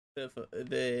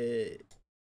the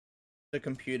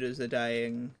computers are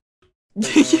dying.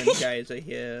 The guys are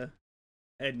here,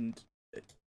 and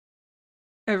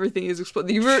everything is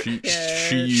exploding.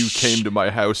 You came to my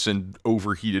house and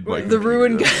overheated my the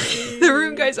ruin computer. the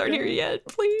ruin guys aren't here yet.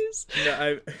 Please.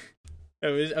 No,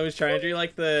 I was trying to do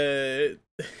like the,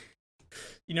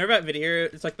 you know that video?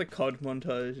 It's like the COD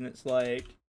montage, and it's like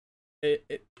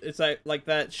it's like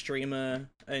that streamer,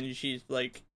 and she's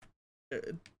like,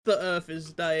 the Earth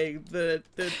is dying. The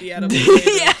animals.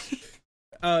 Yeah.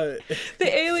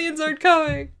 The aliens aren't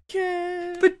coming.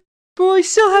 But we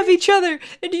still have each other,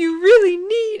 and do you really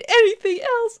need anything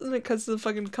else? And it cuts to the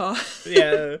fucking car.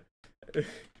 Yeah.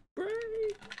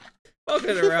 Right.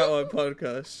 Welcome to Route One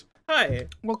Podcast. Hi.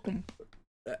 Welcome.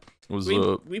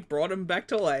 We brought him back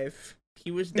to life.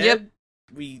 He was dead.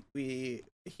 Yep.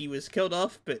 He was killed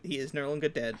off, but he is no longer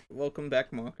dead. Welcome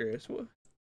back, Marcus.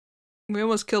 We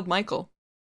almost killed Michael.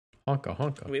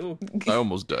 Honka. I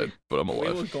almost died, but I'm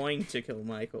alive. We were going to kill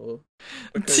Michael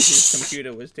because his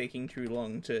computer was taking too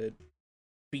long to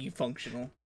be functional.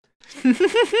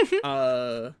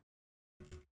 But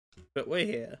we're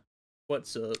here.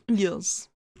 What's up? Yes.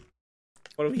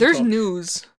 What are we There's talking?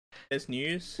 News. There's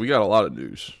news? We got a lot of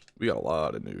news.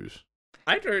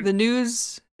 I heard the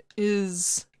news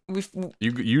is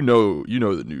you know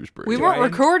the news, Brady. We weren't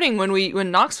recording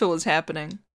when Knoxville was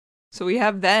happening, so we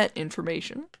have that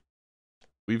information.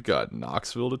 We've got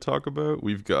Knoxville to talk about.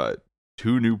 We've got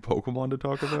 2 new Pokemon to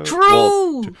talk about.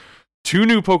 True! Well, 2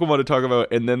 new Pokemon to talk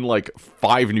about, and then like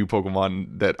 5 new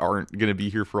Pokemon that aren't going to be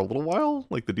here for a little while,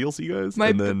 like the DLC guys.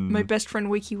 My best friend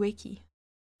Wakey Wakey.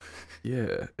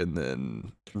 Yeah, and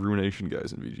then Ruination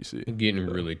guys in VGC. I'm getting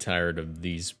really tired of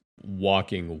these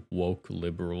walking woke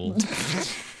liberals.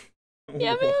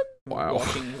 Yeah, man. Wow.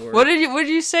 What did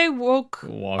you say? Woke.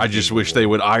 I just wish they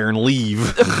would iron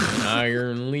leave.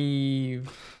 Iron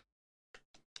leave.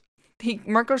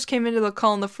 Marcos came into the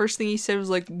call and the first thing he said was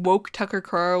like, woke Tucker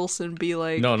Carlson be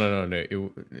like... No.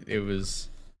 It was...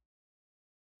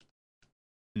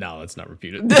 No, let's not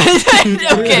repeat it.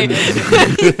 Okay.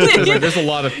 There's a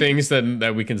lot of things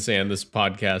that we can say on this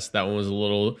podcast. That one was a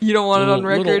little... You don't want it on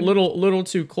record? Little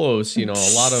too close. You know,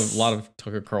 a lot of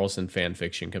Tucker Carlson fan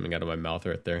fiction coming out of my mouth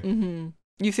right there. Mm-hmm.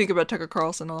 You think about Tucker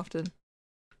Carlson often.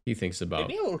 He thinks about...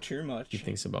 Maybe a little too much. He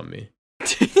thinks about me.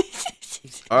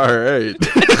 All right.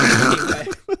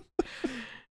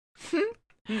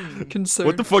 Concerned.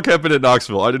 What the fuck happened at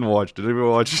Knoxville? I didn't watch. Did anyone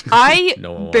watch? I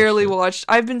No barely watched.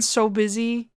 I've been so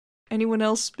busy. Anyone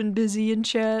else been busy in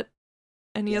chat?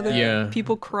 Any other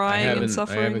people crying and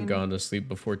suffering? I haven't gone to sleep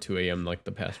before 2 a.m. like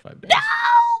the past 5 days. No!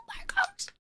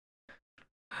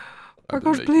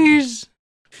 Marcos, please!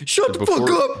 Shut the fuck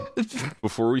up!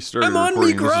 Before we started I'm on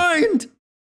me grind!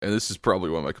 And this is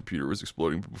probably why my computer was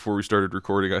exploding. But before we started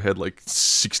recording, I had like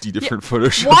 60 different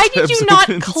Photoshop Why did you not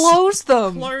open. close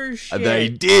them? I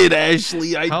did,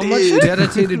 Ashley. I did. How much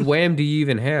dedicated WAM do you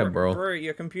even have, bro? Bro,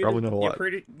 your computer, Probably not a lot.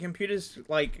 Your computer's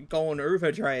like going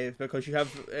overdrive because you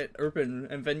have it open,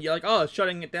 and then you're like, oh, it's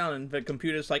shutting it down, and the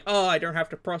computer's like, oh, I don't have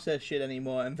to process shit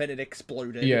anymore, and then it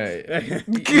exploded. Yeah. You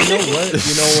know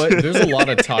what? There's a lot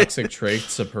of toxic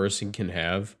traits a person can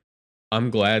have. I'm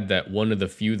glad that one of the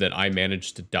few that I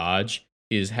managed to dodge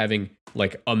is having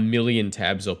like 1 million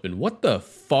tabs open. What the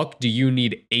fuck do you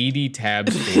need 80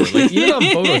 tabs for? Like, even on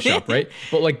Photoshop, right?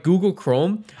 But like Google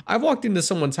Chrome, I walked into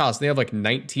someone's house and they have like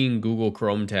 19 Google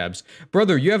Chrome tabs.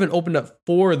 Brother, you haven't opened up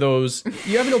 4 of those.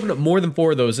 You haven't opened up more than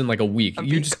 4 of those in like a week.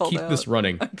 You just keep this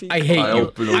running. I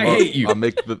hate you.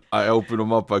 I open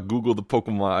them up. I Google the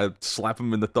Pokemon. I slap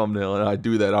them in the thumbnail, and I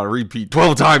do that on repeat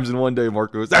 12 times in one day,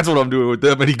 Marcos. That's what I'm doing with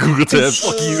that many Google tabs.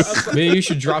 Fuck you. Maybe you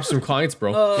should drop some clients,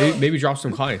 bro. Maybe drop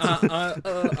some clients.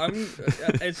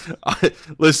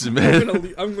 Listen, man.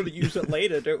 I'm gonna use it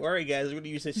later. Don't worry, guys. I'm gonna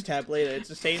use this tab later. It's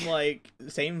the same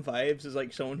vibes as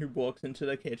like someone who walks into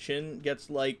the kitchen, gets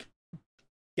the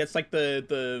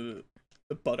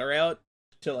butter out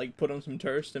to like put on some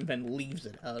toast, and then leaves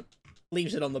it out.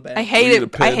 Leaves it on the bed. I hate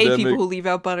it. I hate people who leave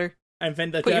out butter. And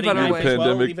then the Put your butter away.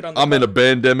 leave it on the I'm in a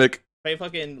pandemic. They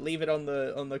fucking leave it on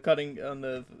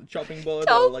the chopping board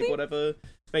or like whatever.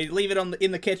 They leave it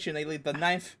in the kitchen. They leave the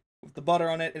knife with the butter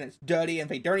on it, and it's dirty, and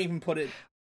they don't even put it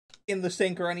in the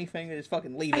sink or anything. They just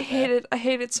fucking leave it. I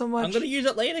hate it so much. I'm gonna use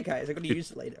it later, guys. I'm gonna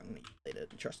use it later.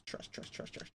 Trust.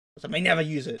 I may never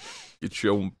use it. Get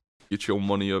your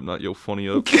money up, not your funny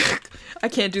up. I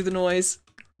can't do the noise.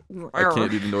 I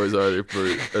can't do the noise either,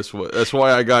 but that's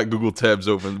why I got Google tabs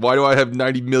open. Why do I have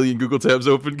 90 million Google tabs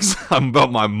open? Because I'm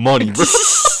about my money, bro.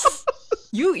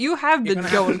 You have been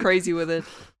going crazy with it.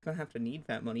 Gonna have to need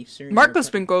that money soon. Marco's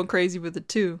been going crazy with it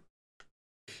too.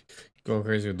 Going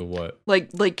crazy with the what?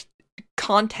 Like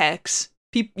contacts.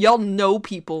 Y'all know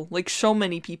people, like so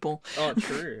many people. Oh,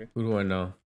 true. Who do I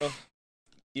know? Oh.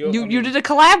 You did a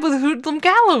collab with Hoodlum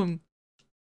Callum.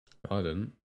 Oh, I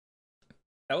didn't.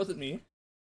 That wasn't me.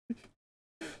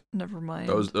 Never mind.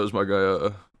 That was my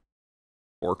guy,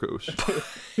 Orkos.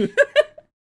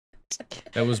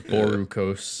 That was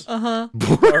Borukos.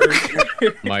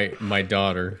 My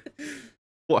daughter.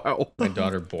 Wow. My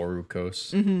daughter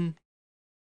Borukos. Mm-hmm.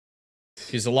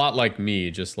 She's a lot like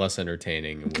me, just less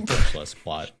entertaining and with much less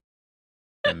plot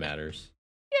that matters.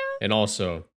 Yeah. And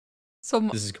also, So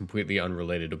this is completely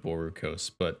unrelated to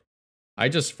Borukos, but I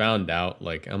just found out,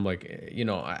 like, I'm like, you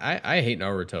know, I hate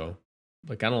Naruto.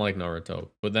 Like, I don't like Naruto.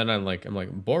 But then I'm like,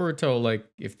 Boruto, like,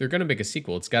 if they're gonna make a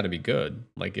sequel, it's gotta be good.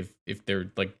 Like, if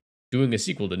they're, like, doing a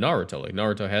sequel to Naruto, like,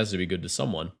 Naruto has to be good to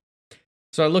someone.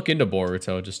 So I look into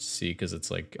Boruto just to see, because it's,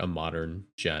 like, a modern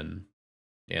gen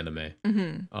anime.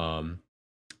 Mm-hmm.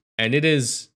 And it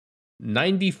is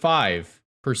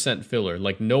 95% filler,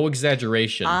 like, no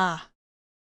exaggeration.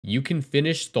 You can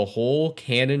finish the whole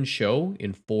canon show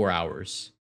in 4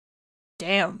 hours.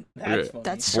 Damn. That's funny.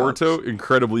 That's Boruto,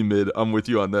 incredibly mid. I'm with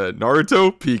you on that.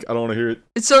 Naruto, peak. I don't want to hear it.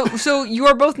 So you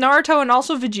are both Naruto and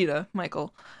also Vegeta,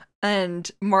 Michael. And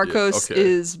Marcos Yeah, okay.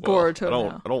 is Boruto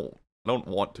now. I don't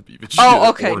want to be Vegeta. Oh,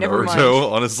 okay, or never Naruto,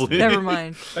 mind. honestly. Never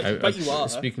mind. But you are.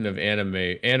 Speaking of anime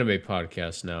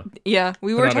podcast now. Yeah,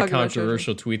 we Put were out talking a about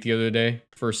controversial tweet the other day.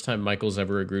 First time Michael's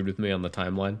ever agreed with me on the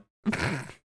timeline.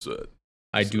 So,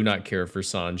 I do not care for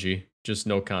Sanji. Just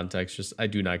no context. Just I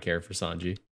do not care for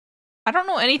Sanji. I don't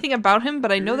know anything about him,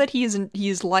 but I know that he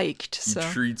is liked. he So.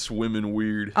 treats women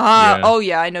weird. Yeah. Oh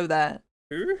yeah, I know that.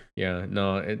 Who? Yeah,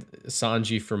 no,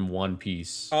 Sanji from One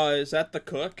Piece. Is that the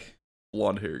cook?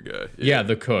 Blonde hair guy. Yeah,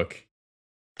 the cook.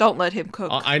 Don't let him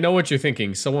cook. I know what you're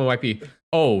thinking. Someone might be,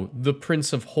 the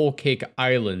Prince of Whole Cake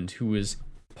Island, who is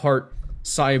part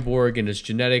cyborg in his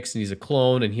genetics, and he's a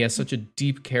clone, and he has such a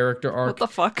deep character arc. What the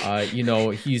fuck? You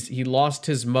know, he lost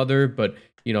his mother, but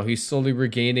you know he's slowly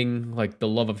regaining like the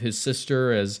love of his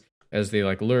sister as they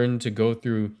like learn to go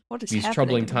through these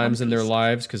troubling times in their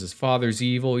lives because his father's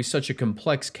evil. He's such a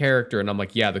complex character, and I'm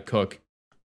like, yeah, the cook.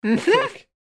 Cook.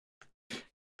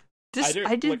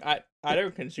 I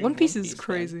don't consume One Piece is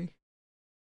crazy.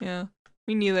 Yeah,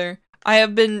 me neither. I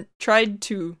have been tried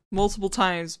to multiple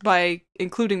times by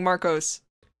including Marcos.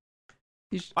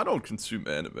 I don't consume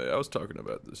anime. I was talking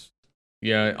about this.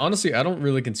 Yeah, honestly, I don't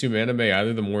really consume anime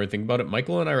either. The more I think about it,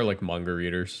 Michael and I are like manga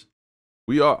readers.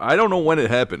 We are. I don't know when it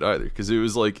happened either, because it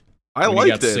was like I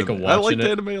liked anime. I liked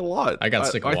anime a lot. I got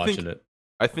sick of watching it.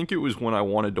 I think it was when I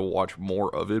wanted to watch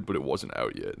more of it, but it wasn't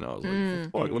out yet, and I was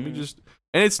like, "Fuck, let me just."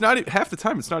 And it's not half the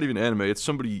time. It's not even anime. It's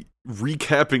somebody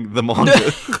recapping the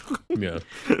manga. Yeah,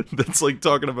 that's like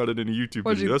talking about it in a YouTube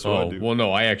video. That's what I do. Well,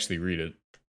 no, I actually read it.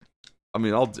 I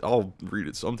mean, I'll read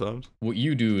it sometimes. What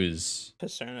you do is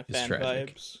Persona is fan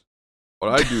tragic. vibes.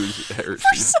 What I do is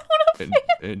heresy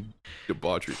and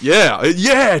debauchery.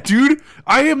 Yeah, dude.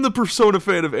 I am the Persona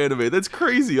fan of anime. That's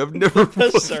crazy. I've never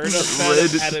Persona fan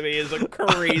of anime is a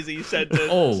crazy sentence.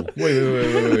 Oh,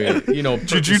 wait. You know,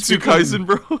 Jujutsu Kaisen,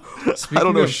 bro. I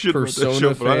don't know shit about that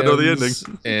show, but I know the ending.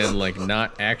 And like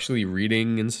not actually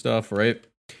reading and stuff, right?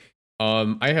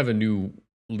 I have a new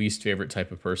least favorite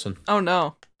type of person. Oh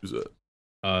no. Who's that?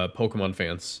 Pokemon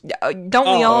fans.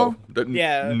 Don't we all?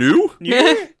 Yeah. New?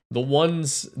 The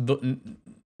ones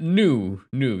new,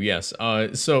 yes.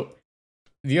 So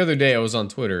the other day I was on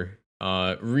Twitter,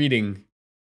 reading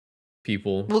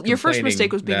people. Well, your first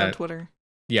mistake was being on that, Twitter.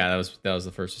 Yeah, that was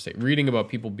the first mistake. Reading about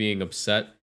people being upset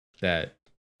that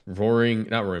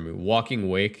Walking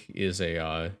Wake is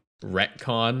a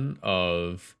retcon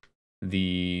of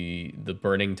the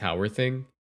Burning Tower thing.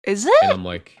 Is it? And I'm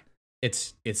like,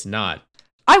 it's not.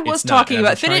 I was talking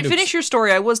about finish your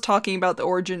story. I was talking about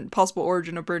the possible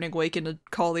origin of Burning Wake in a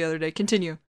call the other day.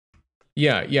 Continue.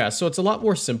 Yeah. So it's a lot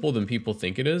more simple than people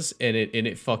think it is, and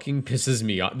it fucking pisses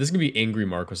me off. This is gonna be Angry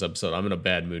Marcos episode. I'm in a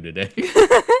bad mood today.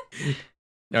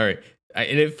 All right,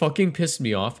 and it fucking pissed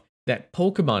me off that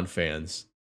Pokemon fans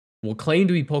will claim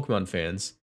to be Pokemon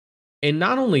fans, and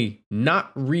not only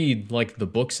not read like the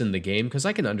books in the game, because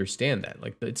I can understand that.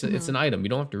 Like it's an item, you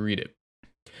don't have to read it.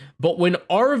 But when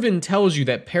Arvin tells you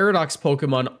that Paradox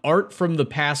Pokemon aren't from the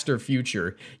past or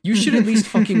future, you should at least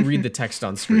fucking read the text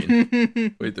on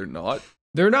screen. Wait, they're not?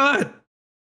 They're not.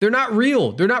 They're not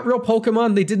real. They're not real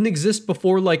Pokemon. They didn't exist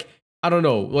before, like, I don't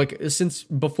know, like since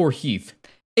before Heath.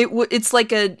 It's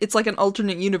like an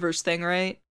alternate universe thing,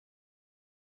 right?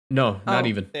 No, not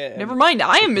even. Never mind.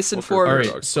 I am misinformed.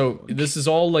 All right, so this is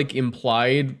all like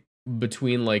implied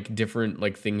between like different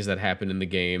like things that happen in the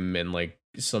game and like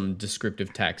some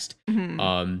descriptive text.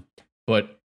 Mm-hmm.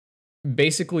 But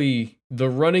basically, the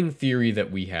running theory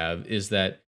that we have is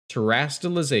that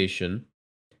terastallization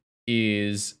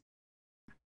is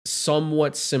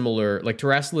somewhat similar. Like,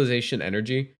 terastallization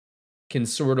energy can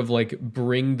sort of like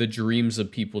bring the dreams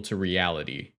of people to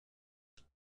reality.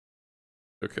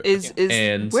 Okay.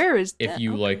 And where is if that?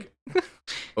 you Okay. like,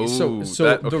 so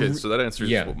that answers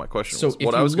what my question was. So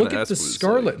What if I was you look going to at ask the was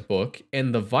Scarlet book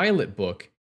and the Violet book,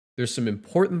 there's some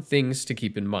important things to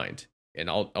keep in mind. And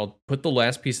I'll put the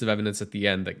last piece of evidence at the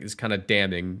end that is kind of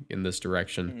damning in this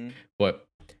direction. Mm-hmm. But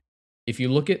if you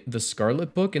look at the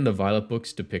Scarlet book and the Violet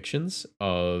book's depictions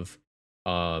of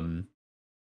Iron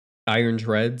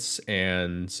Treads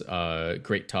and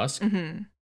Great Tusk, Mm-hmm.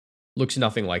 looks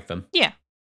nothing like them. Yeah.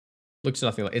 Looks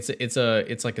nothing like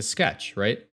it's like a sketch,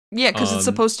 right? Yeah, because it's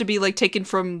supposed to be like taken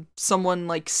from someone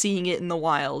like seeing it in the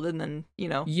wild, and then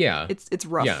Yeah, it's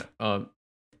rough. Yeah.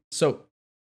 So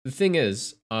the thing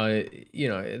is,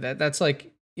 that's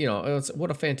like, it's,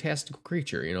 what a fantastical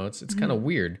creature. It's kind of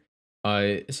weird.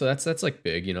 So that's like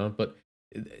big, But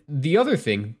the other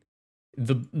thing,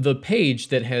 the page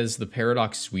that has the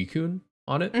Paradox Suicune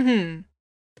on it, Mm-hmm.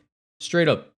 straight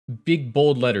up big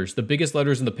bold letters, the biggest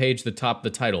letters in the page, the top, the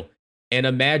title, an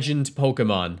imagined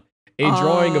Pokemon. A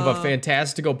drawing of a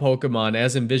fantastical Pokemon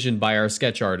as envisioned by our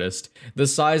sketch artist. The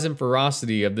size and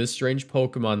ferocity of this strange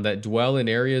Pokemon that dwell in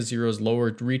Area Zero's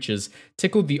lower reaches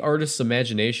tickled the artist's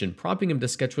imagination, prompting him to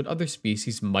sketch what other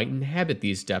species might inhabit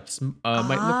these depths might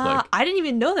look like. I didn't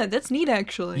even know that. That's neat,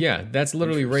 actually. Yeah, that's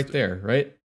literally right there,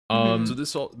 right?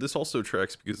 So this also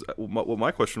tracks because what my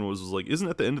question was like, isn't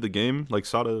at the end of the game like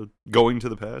Sada going to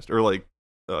the past or like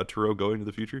Turo going to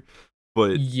the future?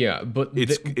 But yeah, but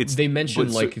they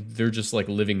mention like they're just like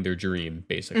living their dream,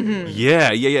 basically. Mm-hmm. Yeah,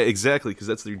 exactly, because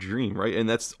that's their dream, right? And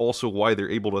that's also why they're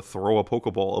able to throw a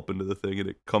Pokeball up into the thing and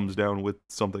it comes down with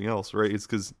something else, right? It's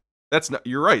because that's not.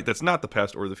 You're right. That's not the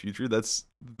past or the future. That's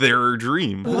their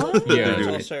dream.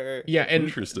 Yeah, and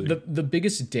interesting. The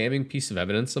biggest damning piece of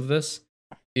evidence of this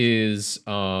is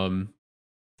the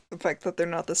fact that they're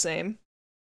not the same.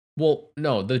 Well,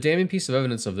 no, the damning piece of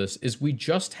evidence of this is we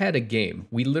just had a game.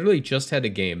 We literally just had a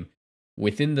game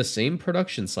within the same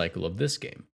production cycle of this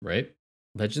game, right?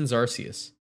 Legends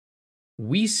Arceus.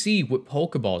 We see what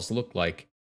Pokeballs looked like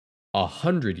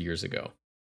 100 years ago.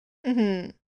 Mm-hmm.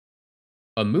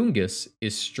 Amoonguss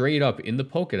is straight up in the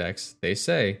Pokedex. They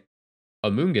say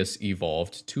Amoonguss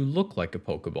evolved to look like a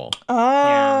Pokeball.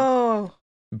 Oh.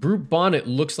 Brute Bonnet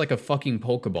looks like a fucking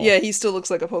Pokeball. Yeah, he still looks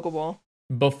like a Pokeball.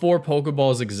 Before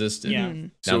Pokeballs existed. Yeah.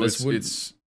 Now so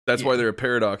that's why they're a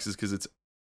paradox, is because it's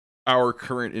our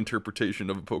current interpretation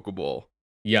of a Pokeball.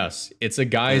 Yes, it's a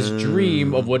guy's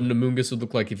dream of what an Amoonguss would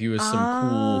look like if he was some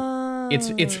cool.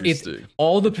 It's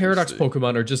all the paradox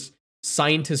Pokemon are just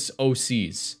scientists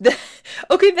OCs.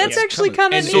 Okay, that's actually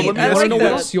kind of neat. So you I want to like know that.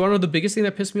 what else? You want to know the biggest thing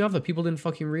that pissed me off that people didn't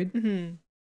fucking read? Mm-hmm.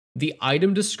 The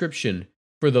item description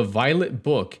for the Violet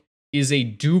book is a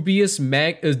dubious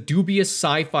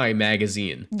sci-fi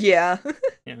magazine. Yeah.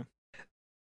 Yeah.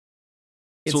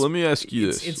 So let me ask you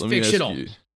this. It's fictional.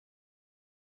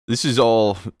 This is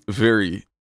all very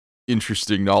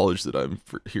interesting knowledge that I'm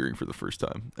hearing for the first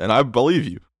time, and I believe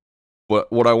you.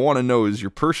 But what I want to know is your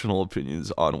personal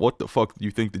opinions on what the fuck you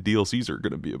think the DLCs are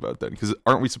going to be about then, because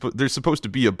aren't we supposed? They're supposed to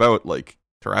be about like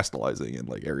terastallizing and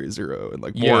like Area Zero and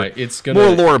like more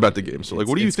lore about the game. So like,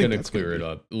 what do you think? It's going to clear it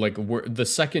up. Like the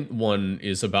second one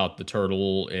is about the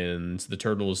turtle, and the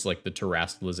turtle is like the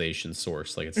terastallization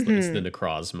source. Like it's the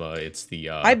Necrozma. It's the.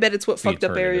 I bet it's what fucked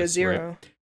up Area Zero. Right?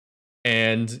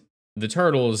 And the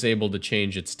turtle is able to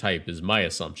change its type, is my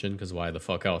assumption, because why the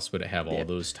fuck else would it have all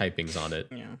those typings on it?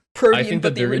 Yeah. I think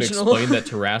that they're going to explain that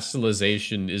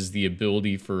terastallization is the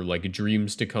ability for like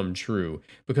dreams to come true.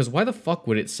 Because why the fuck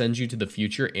would it send you to the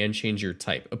future and change your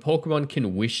type? A Pokemon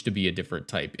can wish to be a different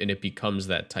type, and it becomes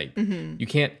that type. Mm-hmm. You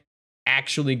can't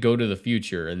actually go to the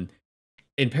future, and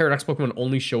Paradox Pokemon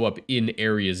only show up in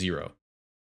Area Zero.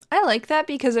 I like that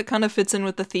because it kind of fits in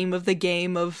with the theme of the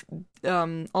game of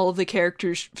all of the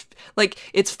characters, like,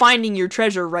 it's finding your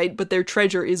treasure, right? But their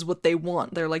treasure is what they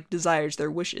want. Their, like, desires,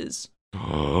 their wishes.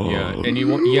 Yeah, and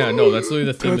that's literally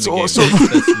the theme of the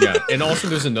awesome. game. And also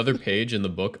there's another page in the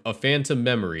book, A Phantom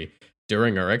Memory.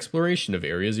 During our exploration of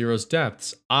Area Zero's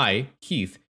depths, I,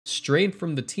 Keith, strayed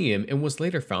from the team and was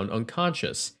later found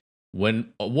unconscious.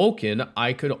 When awoken,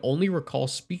 I could only recall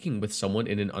speaking with someone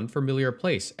in an unfamiliar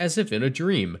place, as if in a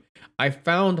dream. I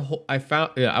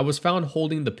was found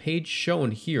holding the page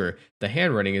shown here. The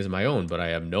handwriting is my own, but I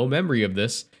have no memory of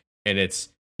this. And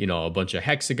it's, a bunch of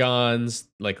hexagons.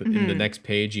 Like in the next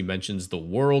page, he mentions the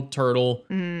world turtle.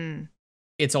 Mm.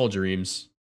 It's all dreams.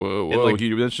 Whoa!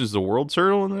 He mentions the world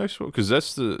turtle in the next one because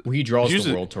that's the he draws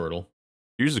the world turtle.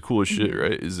 Here's the coolest shit,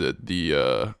 right? Is that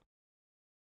the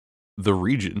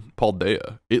region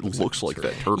Paldea? It looks like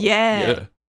that turtle. Yeah.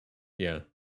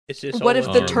 It's just what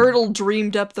if the turtle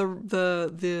dreamed up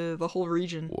the whole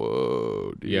region?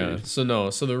 Whoa, dude. Yeah. So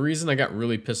the reason I got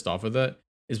really pissed off with that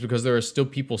is because there are still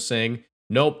people saying,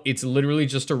 nope, it's literally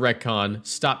just a retcon.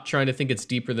 Stop trying to think it's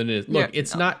deeper than it is. Look,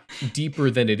 it's not deeper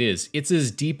than it is. It's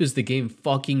as deep as the game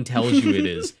fucking tells you it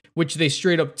is, which they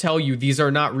straight up tell you these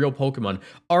are not real Pokemon.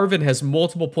 Arvin has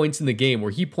multiple points in the game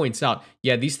where he points out,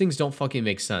 yeah, these things don't fucking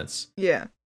make sense. Yeah.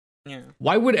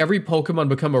 Why would every Pokemon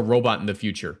become a robot in the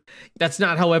future? That's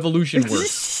not how evolution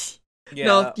works.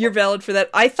 No, you're valid for that.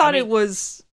 I thought it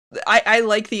was... I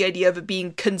like the idea of it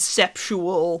being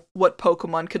conceptual, what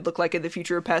Pokemon could look like in the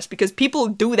future or past, because people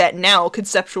do that now,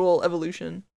 conceptual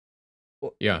evolution.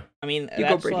 Yeah. I mean,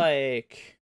 that's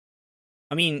like...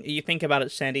 I mean, you think about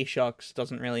it, Sandy Shocks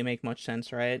doesn't really make much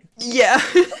sense, right? Yeah.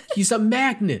 He's a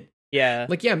magnet. Yeah.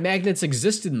 Like, yeah, magnets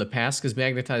existed in the past because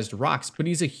magnetized rocks, but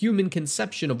he's a human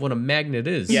conception of what a magnet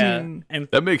is. Yeah. And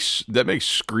that makes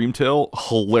Screamtail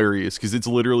hilarious because it's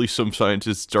literally some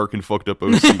scientist's dark and fucked up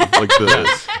OC. Like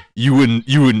you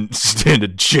wouldn't stand a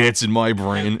chance in my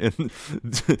brain, and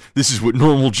this is what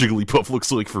normal Jigglypuff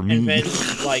looks like for me. And then,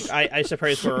 like, I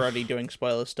suppose we're already doing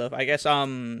spoiler stuff. I guess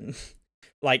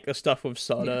like the stuff with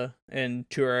Soda and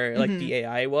Turo, like the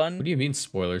AI one. What do you mean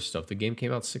spoiler stuff? The game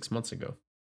came out 6 months ago.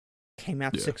 Came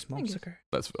out 6 months ago.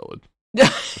 That's valid. Bro.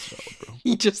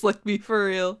 He just like me for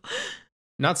real.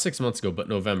 Not 6 months ago, but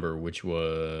November, which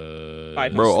was...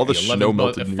 Bro, all the snow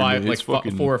melted in like 4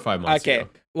 or 5 months ago.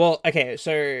 Well, okay,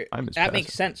 so that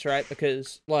makes sense, right?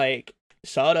 Because, like,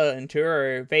 Sada and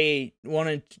Turo, they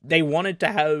wanted to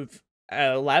have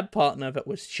a lab partner that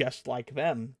was just like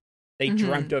them. They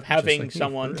dreamt of having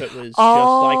someone that was just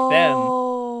like them.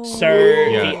 So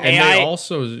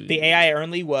the AI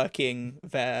only working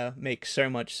there makes so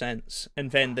much sense, and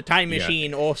then the time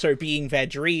machine also being their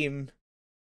dream.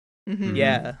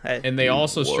 Yeah, and they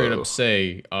also straight up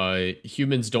say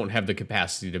humans don't have the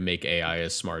capacity to make AI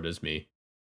as smart as me.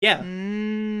 Yeah,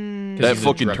 that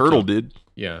fucking turtle did.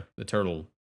 Yeah, the turtle.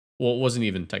 Well, it wasn't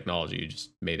even technology; you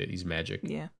just made it. He's magic.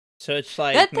 Yeah. So it's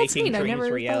like making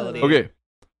dreams reality. Okay,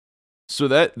 so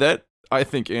that I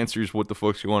think answers what the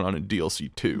fuck's going on in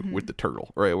DLC 2 with the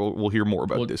turtle. All right, we'll hear more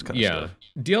about this kind of stuff.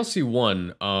 DLC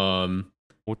 1,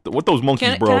 what those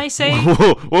monkeys, bro? Can I say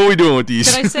what are we doing with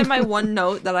these? Can I say my one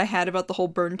note that I had about the whole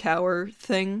burn tower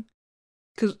thing?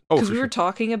 Because we were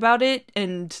talking about it,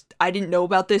 and I didn't know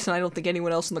about this, and I don't think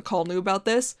anyone else in the call knew about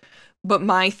this. But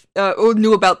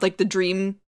knew about like the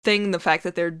dream thing, the fact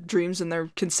that they're dreams and they're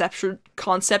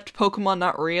concept Pokemon,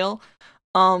 not real.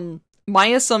 My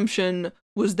assumption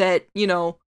was that,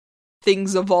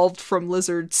 things evolved from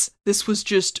lizards. This was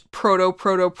just proto,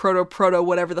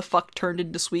 whatever the fuck turned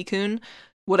into Suicune.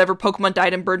 Whatever Pokemon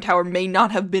died in Burn Tower may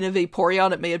not have been a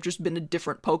Vaporeon, it may have just been a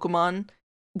different Pokemon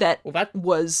that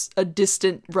was a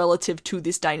distant relative to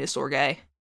this dinosaur guy.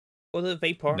 Well, the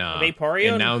Vaporeon...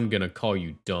 And now I'm gonna call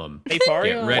you dumb. Vaporeon...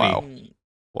 Get ready.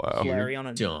 Wow. Flareon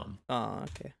and... Dumb. Oh,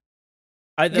 okay.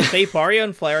 The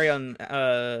Vaporeon, Flareon,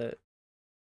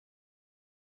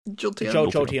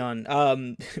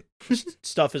 Jolteon.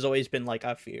 Stuff has always been like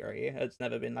a theory. It's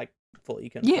never been like fully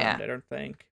confirmed, I don't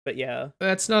think. But yeah.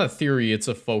 That's not a theory, it's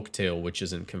a folktale which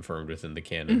isn't confirmed within the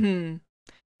canon.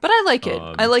 But I like it.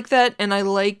 I like that, and I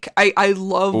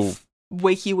love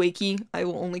Wakey Wakey. I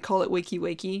will only call it Wakey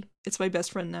Wakey. It's my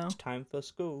best friend now. It's time for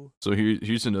school. So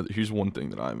here's one thing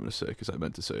that I'm going to say, because I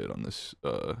meant to say it on this,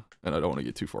 and I don't want to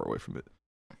get too far away from it.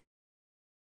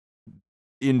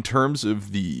 In terms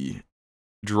of the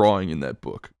drawing in that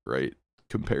book, right,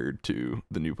 compared to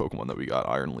the new Pokemon that we got,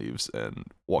 Iron Leaves and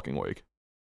Walking Wake,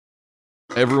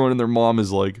 everyone and their mom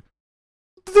is like,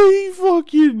 they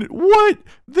fucking, what?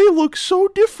 They look so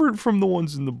different from the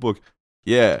ones in the book.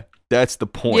 Yeah, that's the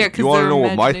point. Yeah, you want to know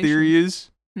what my theory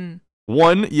is? Hmm.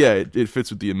 One, yeah, it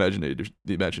fits with the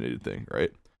imaginated thing,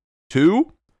 right?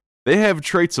 Two, they have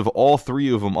traits of all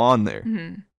three of them on there.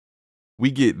 Mm-hmm. We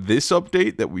get this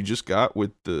update that we just got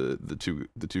with the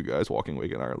two guys, Walking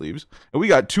Wake and Iron Leaves, and we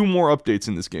got two more updates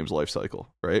in this game's life cycle,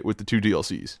 right? With the two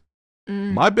DLCs.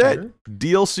 My bet,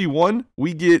 DLC 1,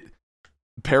 we get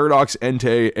Paradox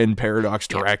Entei and Paradox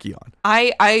Terrakion.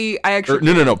 I actually...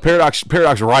 No. Paradox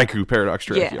Raikou, Paradox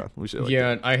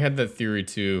Terrakion. I had that theory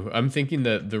too. I'm thinking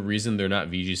that the reason they're not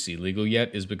VGC legal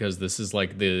yet is because this is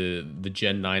like the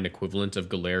Gen 9 equivalent of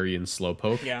Galarian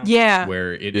Slowpoke. Yeah.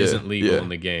 Where it isn't legal in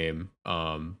the game.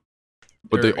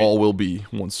 But they all will be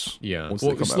once. Yeah. Once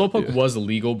well, they come Slowpoke out. was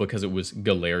illegal because it was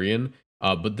Galarian.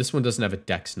 But this one doesn't have a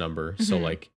dex number, so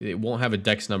like it won't have a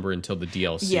dex number until the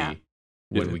DLC. Yeah.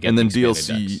 When we get and then the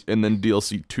DLC dex. and then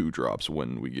DLC 2 drops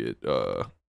when we get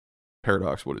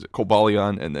Paradox, what is it?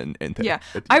 Cobalion and then Entei. Yeah.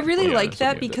 I really like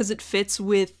that because it fits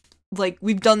with, like,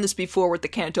 we've done this before with the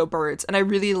Kanto birds, and I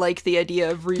really like the idea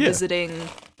of revisiting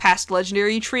past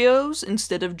legendary trios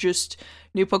instead of just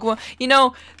new Pokemon. You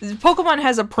know, Pokemon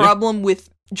has a problem with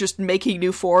just making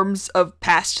new forms of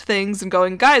past things and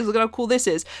going, guys, look at how cool this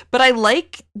is. But I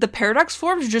like the Paradox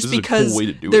forms just because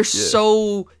they're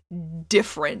so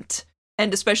different.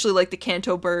 And especially like the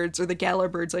Kanto birds, or the Galar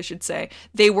birds, I should say,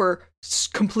 they were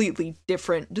completely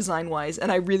different design-wise,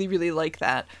 and I really, really like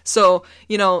that. So,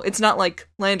 you know, it's not like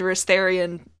Landorus,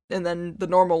 Therian, and then the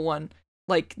normal one,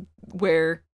 like,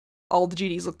 where all the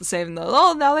GDs look the same,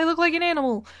 and now they look like an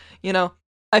animal, you know?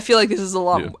 I feel like this is a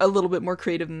little bit more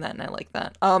creative than that, and I like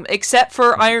that. Except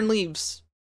for Iron Leaves.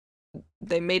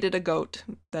 They made it a goat.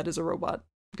 That is a robot.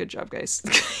 Good job, guys.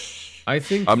 I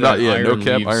think Iron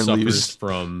suffers Leaves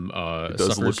from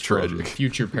does look tragic.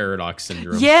 future paradox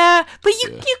syndrome. Yeah, but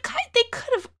they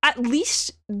could have, at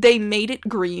least they made it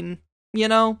green, you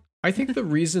know? I think the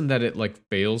reason that it like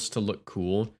fails to look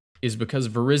cool is because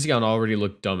Virizion already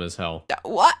looked dumb as hell.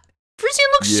 What?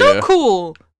 Virizion looks so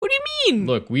cool. What do you mean?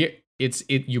 Look,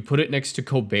 you put it next to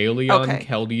Cobalion, Okay.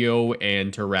 Keldeo,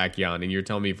 and Terrakion, and you're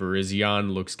telling me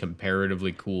Virizion looks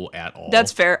comparatively cool at all.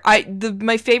 That's fair.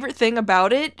 My favorite thing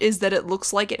about it is that it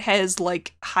looks like it has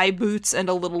like high boots and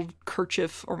a little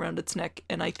kerchief around its neck,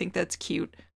 and I think that's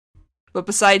cute. But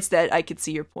besides that, I could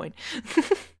see your point.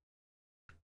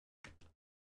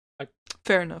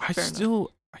 Fair enough. I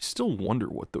still wonder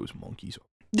what those monkeys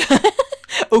are.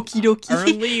 Okie dokie.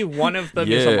 Only one of them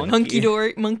is a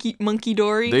monkey. Monkey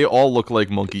Dory. They all look like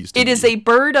monkeys to It me. is a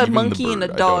bird, a Even the monkey, and a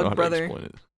bird. I don't know how dog, to brother. explain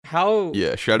it. How?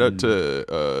 Yeah, shout out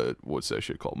to what's that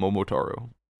shit called? Momotaro,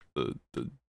 the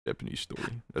Japanese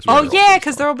story. That's Oh what yeah,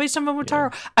 because they're all based on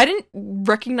Momotaro. I didn't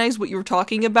recognize what you were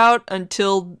talking about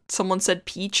until someone said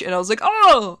Peach, and I was like,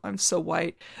 oh, I'm so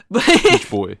white. But Peach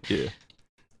Boy. Yeah,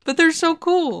 but they're so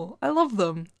cool. I love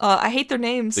them. I hate their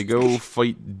names. they go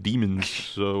fight demons.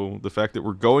 So the fact that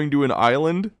we're going to an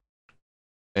island,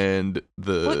 and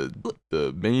the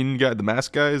main guy, the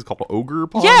mask guy, is called Ogre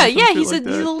Paw. Yeah, he's he's a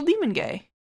little demon guy.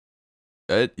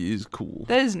 That is cool.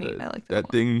 That is neat. I like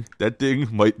that. That thing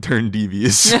might turn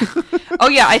devious. Oh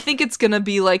yeah, I think it's gonna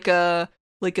be like a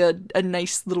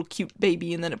nice little cute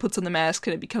baby, and then it puts on the mask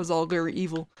and it becomes all very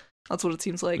evil. That's what it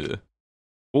seems like. Yeah.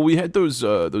 Well, we had those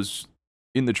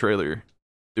in the trailer.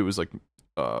 It was like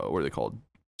what are they called?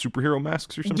 Superhero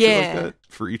masks or something like that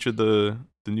for each of the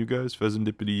new guys: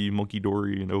 Pheasantipity, Monkey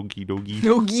Dory, and Okie Dogi.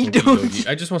 Okie Dogi.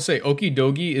 I just want to say, Okie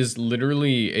Dogi is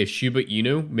literally a Shiba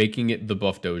Inu, making it the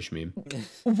Buff Doge meme.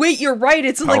 Wait, you're right.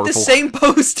 It's like the Powerful. same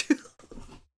post.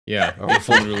 Yeah, it's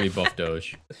literally Buff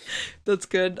Doge. That's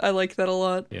good. I like that a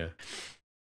lot. Yeah.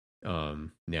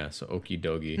 Yeah, so Okie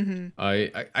Dogi.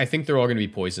 Mm-hmm. I think they're all going to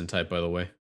be poison type, by the way.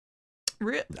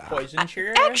 Poison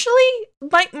trio? Actually,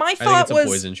 my thought it's a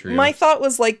poison trio. my thought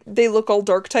was like they look all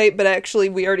dark type, but actually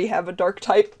we already have a dark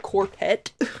type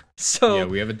quartet. So yeah,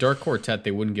 we have a dark quartet. They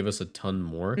wouldn't give us a ton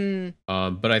more.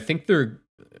 But I think they're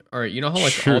all right. You know how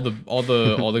like all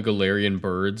the Galarian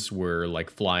birds were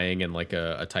like flying and like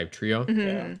a type trio. Mhm.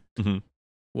 Yeah. Mm-hmm.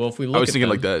 Well, if we look, I was at thinking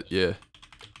them, like that. Yeah,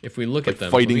 if we look like at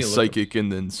them, fighting let me look- psychic and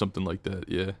then something like that.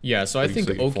 Yeah. Yeah, so I think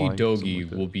Fighting psychic, Okie flying, something Dogi like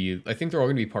that. will be. I think they're all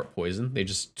going to be part poison. They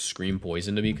just scream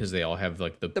poison to me because they all have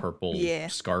like the purple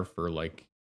scarf or like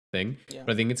thing. Yeah.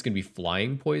 But I think it's going to be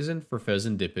flying poison for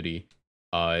Pheasantipity,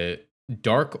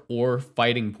 dark or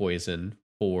fighting poison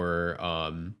for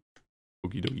Okie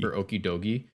Dogi. Okie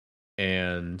Dogi,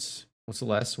 and what's the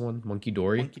last one? Monkey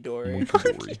Dory. Monkey Dory.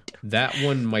 Monkey Dory. That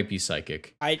one might be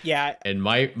psychic. Yeah. And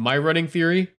my running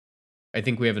theory, I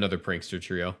think we have another prankster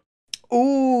trio.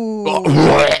 Ooh.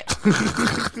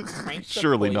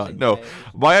 Surely not. No,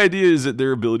 my idea is that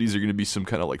their abilities are going to be some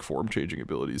kind of like form changing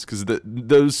abilities because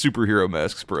those superhero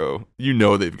masks, bro. You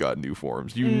know they've got new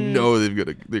forms. You know they're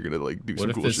gonna like do What some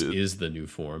if cool this shit. is the new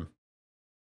form?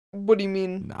 What do you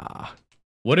mean? Nah.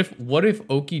 What if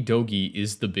Okie Dogi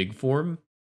is the big form,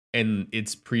 and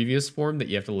its previous form that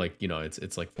you have to like, you know,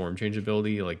 it's like form change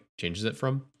ability like changes it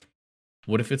from?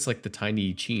 What if it's like the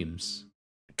tiny Cheems?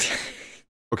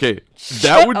 Okay,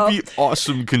 that would be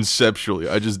awesome conceptually.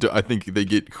 I think they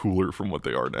get cooler from what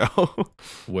they are now.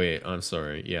 Wait, I'm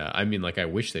sorry. Yeah, I mean, like, I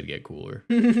wish they'd get cooler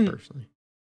personally.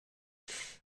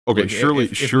 Okay, Like, surely,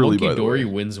 if by Monkey the Dory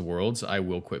way. wins Worlds, I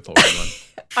will quit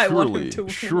Pokemon. I want him to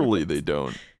win. Surely they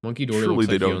don't. Monkey Dory Surely looks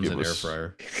they like he don't owns give an air us-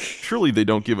 fryer. Surely they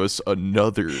don't give us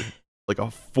another like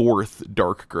a 4th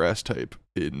dark grass type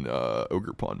in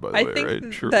Ogerpon, by the way, I think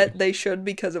right? Sure. that they should,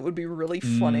 because it would be really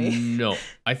funny. No,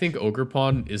 I think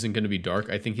Ogerpon isn't going to be dark.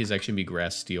 I think he's actually going to be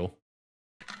grass steel.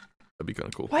 That'd be kind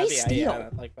of cool. Why steel? Yeah,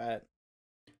 like that.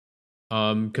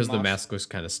 Because the mask looks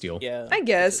kind of steel. Yeah. I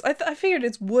guess. I figured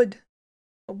it's wood.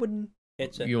 A wooden...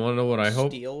 You want to know what I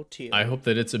hope? Steel teal. I hope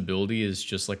that its ability is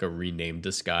just like a renamed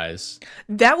disguise.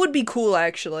 That would be cool,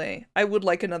 actually. I would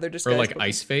like another disguise. Or like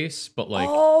Ice Face, but like...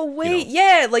 Oh, wait,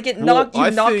 yeah, like it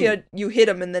you hit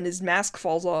him and then his mask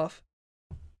falls off.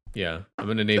 Yeah, I'm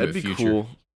gonna name it Future. Cool.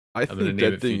 I'm gonna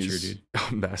name it Future, dude.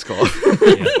 Mask off.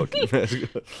 Fucking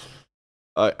mask off.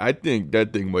 I think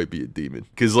that thing might be a demon.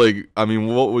 Because, like, I mean,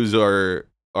 what was our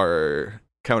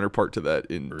counterpart to that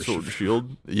in Sword and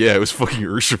Shield? Yeah, it was fucking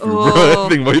Urshifu, bro. That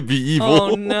thing might be evil.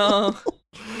 Oh, no.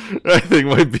 That thing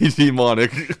might be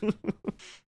demonic.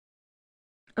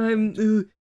 I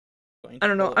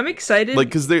don't know. I'm excited. Like,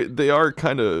 because they are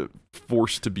kind of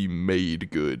forced to be made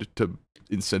good to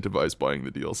incentivize buying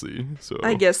the DLC. So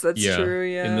I guess that's true,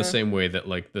 yeah. In the same way that,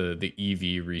 like, the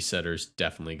EV resetter's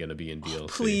definitely going to be in DLC.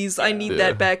 Please, I need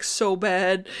that back so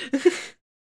bad.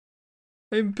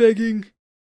 I'm begging.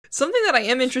 Something that I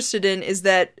am interested in is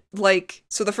that, like,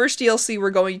 so the first DLC we're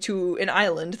going to an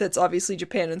island that's obviously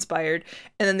Japan-inspired,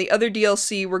 and then the other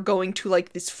DLC we're going to,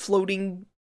 like, this floating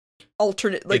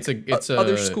alternate, like,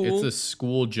 other school. It's a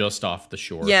school just off the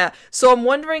shore. Yeah, so I'm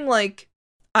wondering, like,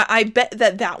 I bet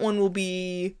that one will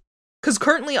be... Because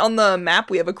currently on the map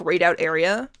we have a grayed out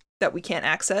area that we can't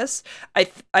access. I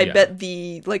bet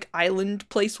the, like, island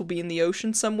place will be in the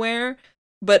ocean somewhere.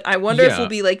 But I wonder if we'll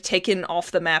be, like, taken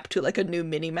off the map to, like, a new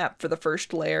mini-map for the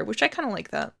first layer, which I kind of like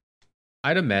that.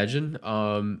 I'd imagine,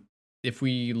 if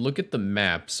we look at the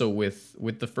map, so with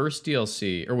the first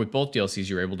DLC, or with both DLCs,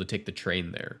 you're able to take the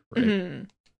train there, right? Mm-hmm.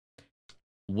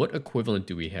 What equivalent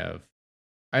do we have?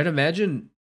 I'd imagine...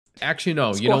 Actually,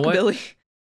 no. You know what?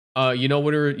 You know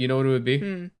what it would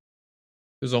be?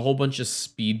 There's a whole bunch of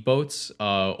speedboats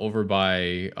over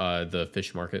by the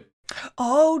fish market.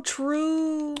 Oh,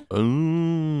 true.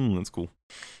 Oh, that's cool.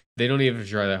 They don't even have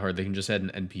to try that hard. They can just add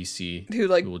an NPC who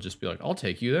will just be like, "I'll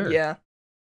take you there." Yeah.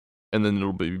 And then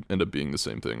it'll end up being the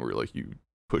same thing where, like, you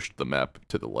push the map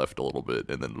to the left a little bit,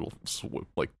 and then it'll swoop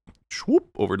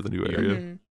over to the new area.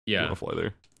 Mm-hmm. Yeah. You want to fly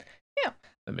there? Yeah.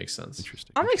 That makes sense.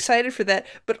 Interesting. I'm excited for that.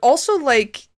 But also,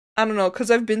 like, I don't know,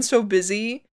 because I've been so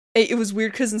busy. It was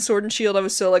weird because in Sword and Shield I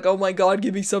was so like, oh my god,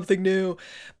 give me something new.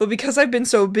 But because I've been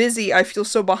so busy, I feel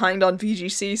so behind on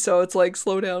VGC, so it's like,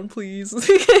 slow down, please.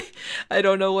 I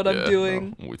don't know what I'm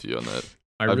doing. No, I'm with you on that.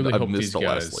 I really hope missed these the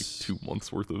guys... last, 2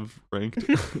 months worth of ranked.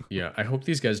 Yeah, I hope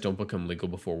these guys don't become legal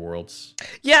before Worlds.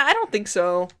 Yeah, I don't think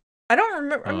so. I don't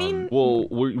remember, I mean... Well,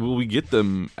 will we get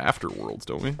them after Worlds,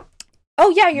 don't we? Oh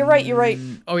yeah, you're right.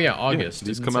 Oh yeah, August. Yeah,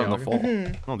 these come out in the fall.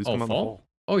 Mm-hmm. No, these come out in the fall.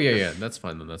 Oh yeah, that's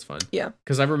fine then. That's fine. Yeah,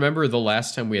 because I remember the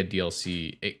last time we had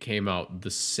DLC, it came out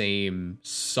the same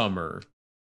summer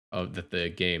that the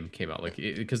game came out. Like,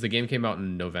 because the game came out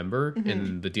in November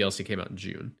and the DLC came out in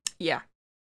June. Yeah.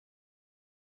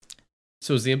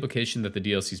 So is the implication that the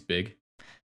DLC's big?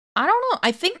 I don't know.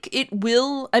 I think it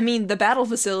will. I mean, the battle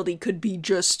facility could be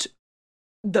just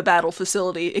the battle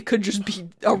facility. It could just be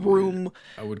a room.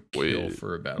 I would kill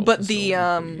for a battle but facility.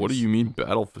 The what do you mean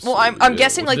battle facility? Well, I'm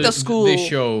guessing like the school. They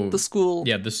show the school.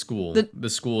 Yeah, the school. The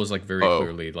school is like very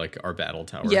clearly like our battle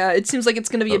tower. Yeah, it seems like it's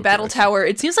going to be a battle tower.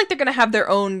 It seems like they're going to have their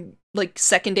own like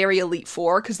secondary Elite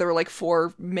Four because there were like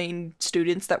 4 main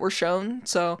students that were shown.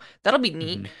 So that'll be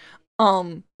neat.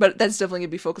 But that's definitely going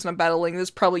to be focused on battling.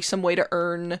 There's probably some way to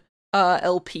earn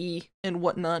LP and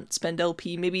whatnot, spend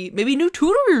LP, maybe new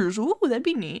tutors. Ooh, that'd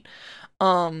be neat.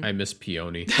 I miss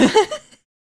Peony.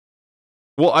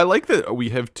 Well, I like that we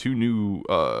have 2 new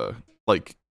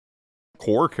like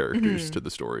core characters to the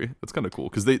story. That's kind of cool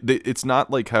because they it's not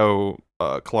like how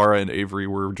Clara and Avery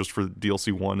were just for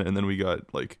DLC 1, and then we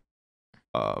got like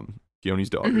Peony's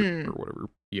daughter or whatever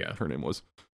her name was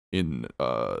in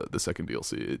the second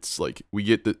DLC. It's like we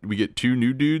get 2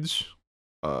 new dudes.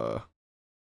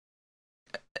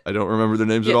 I don't remember their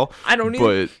names at all. I don't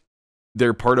either. But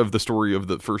they're part of the story of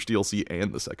the first DLC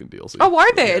and the second DLC. Oh,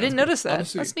 are they? I didn't notice that.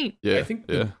 Honestly, that's neat. Yeah, I think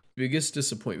the biggest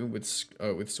disappointment with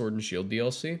Sword and Shield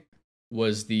DLC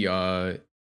was the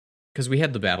because we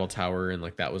had the battle tower and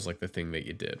like that was like the thing that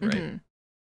you did, right?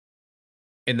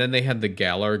 And then they had the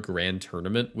Galar Grand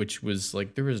Tournament, which was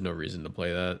like there was no reason to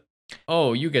play that.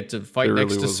 Oh, you get to fight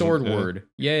next to Sword Ward.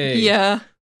 Yay. Yeah.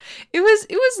 It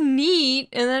was neat,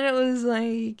 and then it was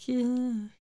like, yeah.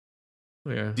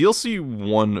 DLC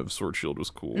 1 of Sword Shield was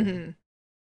cool.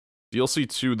 DLC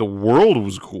 2, the world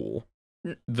was cool.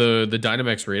 The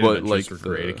Dynamax raid But, adventures like,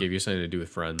 were great. It gave you something to do with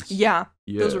friends. Yeah,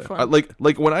 those are fun.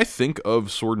 Like when I think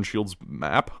of Sword and Shield's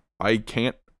map, I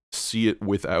can't see it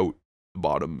without the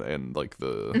bottom and like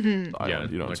the island. Yeah,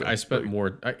 You know, like what I I'm spent saying?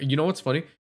 more. You know what's funny?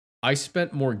 I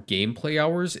spent more gameplay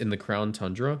hours in the Crown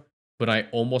Tundra, but I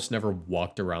almost never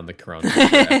walked around the Crown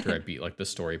Tundra after I beat like the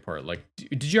story part. Like,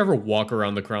 did you ever walk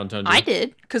around the Crown Tundra? I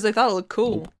did because I thought it looked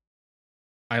cool. Nope.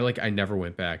 I never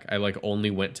went back. I like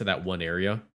only went to that one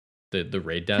area, the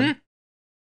raid den.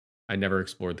 I never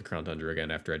explored the Crown Tundra again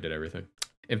after I did everything.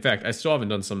 In fact, I still haven't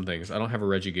done some things. I don't have a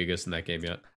Regigigas in that game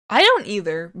yet. I don't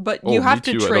either, but you have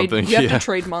to trade. You have to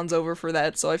trade Mons over for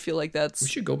that. So I feel like that's. We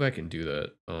should go back and do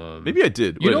that. Maybe I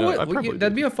did. You know I what?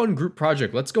 That'd be a fun group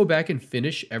project. Let's go back and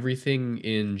finish everything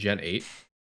in Gen 8.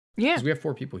 Yeah, because we have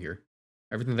 4 people here.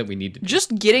 Everything that we need to do.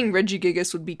 Just getting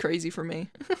Regigigas would be crazy for me.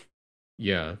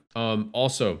 Yeah.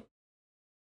 Also,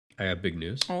 I have big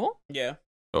news. Oh yeah.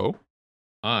 Oh,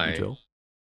 I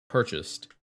purchased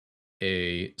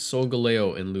a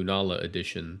Solgaleo and Lunala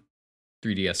edition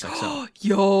 3DS XL.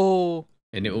 Yo!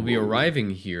 And it will be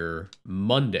arriving here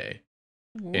Monday.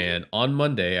 Whoa. And on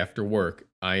Monday after work,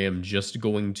 I am just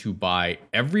going to buy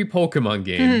every Pokemon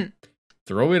game,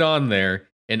 throw it on there,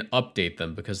 and update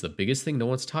them. Because the biggest thing no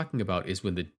one's talking about is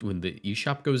when the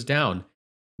eShop goes down,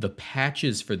 the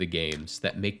patches for the games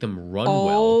that make them run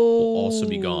well will also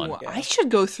be gone. I should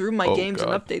go through my games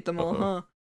and update them all, huh?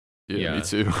 Yeah, me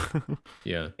too.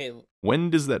 Yeah. When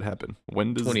does that happen?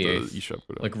 When does 28th. the eShop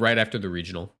go down? Like right after the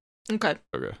regional. Okay.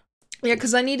 Okay. Yeah,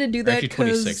 because I need to do that. Actually,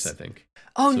 26, I think.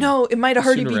 Oh, so no, it might have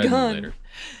already begun.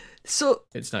 So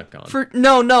it's not gone.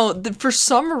 For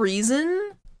some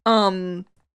reason,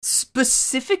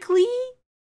 specifically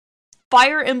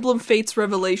Fire Emblem Fates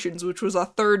Revelations, which was a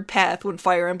third path when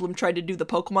Fire Emblem tried to do the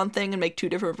Pokemon thing and make 2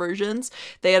 different versions.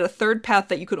 They had a third path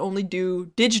that you could only do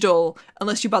digital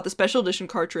unless you bought the special edition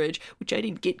cartridge, which I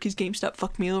didn't get because GameStop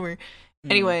fucked me over.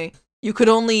 Anyway, you could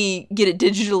only get it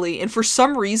digitally, and for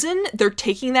some reason, they're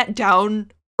taking that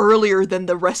down earlier than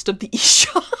the rest of the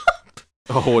eShop.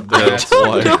 Oh, that's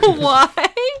I don't know why.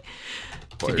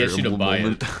 To get you to buy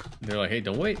it. They're like, hey,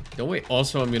 don't wait.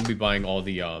 Also, I'm going to be buying all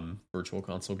the virtual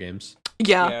console games.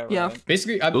 Yeah. Right.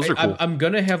 Basically, I'm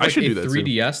going to have like a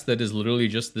 3DS that is literally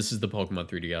just, this is the Pokemon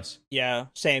 3DS. Yeah,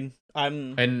 same.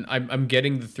 I'm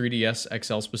getting the 3DS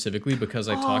XL specifically because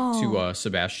I talked to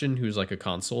Sebastian, who's like a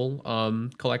console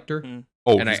collector.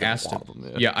 Oh, and I asked him.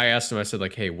 I asked him, I said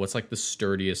like, hey, what's like the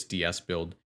sturdiest DS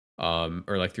build?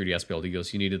 Or like 3DS build. He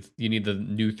goes, you need the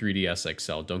new 3DS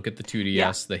XL. Don't get the 2DS.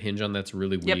 Yeah. The hinge on that's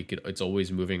really weak. It's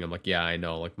always moving. I'm like, yeah, I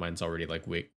know. Like mine's already like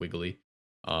wiggly.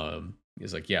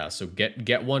 He's like, yeah. So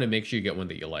get one and make sure you get one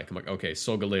that you like. I'm like, okay.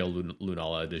 Solgaleo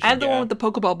Lunala edition. I have the one with the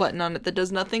Pokeball button on it that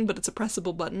does nothing, but it's a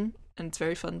pressable button and it's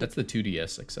very fun. That's the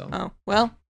 2DS XL. Oh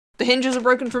well, the hinges are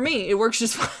broken for me. It works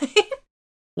just fine.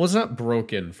 Well, it's not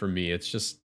broken for me. It's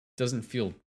just doesn't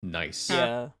feel nice.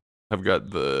 Yeah. I've got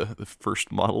the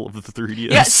first model of the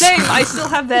 3DS. Yeah, same. I still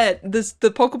have that.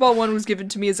 The Pokeball one was given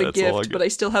to me as a gift, but I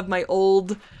still have my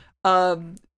old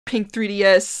pink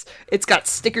 3DS. It's got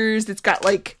stickers. It's got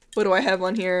like, what do I have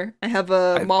on here? I have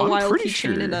a Mawile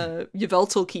keychain and a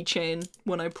Yveltal keychain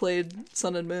when I played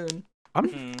Sun and Moon.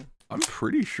 I'm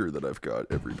pretty sure that I've got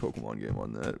every Pokemon game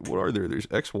on that. What are there? There's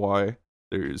XY.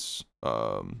 There's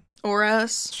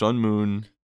Oras. Sun Moon.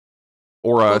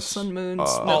 Oras, Sun Moon.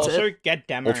 Also get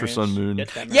Demaris. Ultra Sun Moon.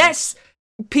 Yes.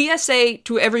 PSA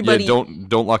to everybody. Yeah,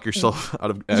 don't lock yourself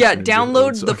out of. Yeah,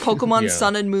 download the Pokemon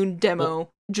Sun and Moon demo.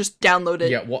 Just download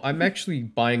it. Yeah, well, I'm actually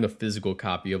buying a physical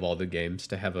copy of all the games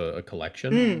to have a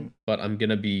collection, but I'm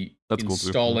gonna be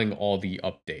installing all the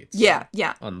updates. Yeah.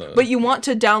 But you want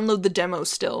to download the demo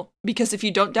still, because if you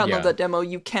don't download that demo,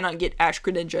 you cannot get Ash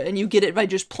Greninja, and you get it by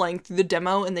just playing through the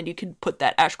demo, and then you can put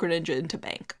that Ash Greninja into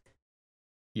bank.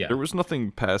 Yeah. There was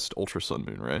nothing past Ultra Sun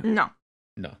Moon, right? No.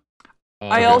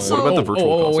 I also... What about the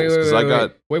virtual consoles?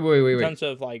 Wait. In terms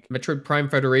of, like... Metroid Prime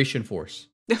Federation Force.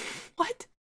 What?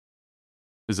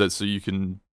 Is that so you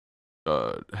can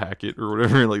hack it or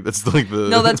whatever? Like, that's like the...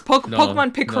 No, that's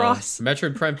Pokemon Picross. No.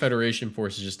 Metroid Prime Federation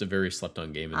Force is just a very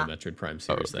slept-on game in the Metroid Prime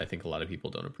series that I think a lot of people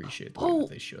don't appreciate the way that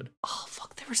they should. Oh,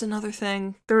 fuck, there was another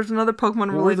thing. There was another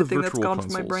Pokemon-related thing that's gone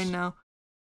from my brain now.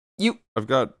 I've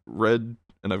got Red...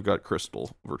 And I've got Crystal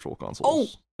virtual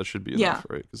consoles. That should be enough,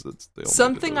 right? Because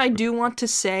something I do want to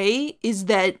say is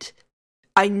that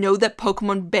I know that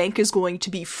Pokemon Bank is going to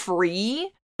be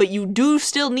free, but you do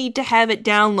still need to have it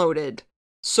downloaded.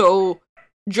 So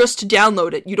just to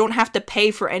download it, you don't have to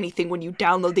pay for anything when you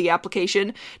download the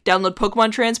application. Download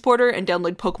Pokemon Transporter and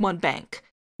download Pokemon Bank.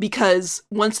 Because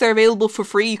once they're available for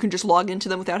free, you can just log into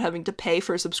them without having to pay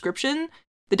for a subscription.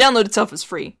 The download itself is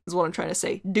free, is what I'm trying to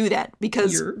say. Do that,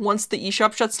 because once the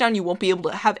eShop shuts down, you won't be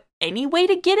able to have any way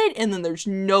to get it, and then there's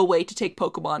no way to take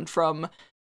Pokemon from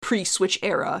pre-Switch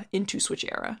era into Switch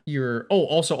era.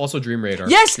 Also Dream Radar.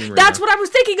 Yes, Dream that's Radar. what I was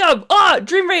thinking of!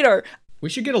 Dream Radar! We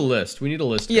should get a list. We need a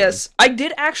list. Yes, I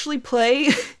did actually play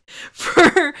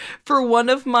for one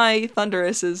of my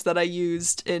Thunderuses that I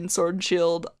used in Sword and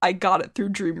Shield. I got it through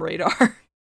Dream Radar.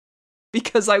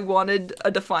 Because I wanted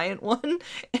a Defiant one,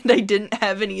 and I didn't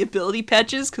have any ability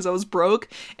patches because I was broke,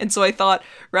 and so I thought,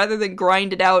 rather than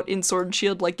grind it out in Sword and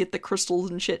Shield, like get the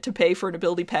crystals and shit to pay for an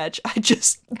ability patch,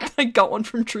 I got one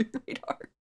from Dream Radar.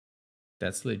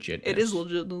 That's legit. It is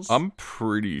legit. I'm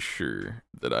pretty sure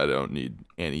that I don't need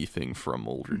anything from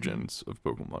older gens of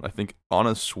Pokemon. I think on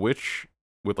a Switch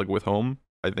with Home,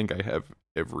 I think I have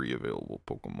every available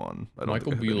Pokemon.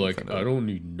 Michael be like, I don't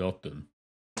need nothing.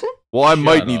 Well, I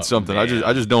might need something. Man.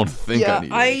 I just don't think I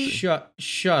need anything.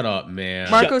 Shut up,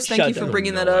 man. Marcos, thank you for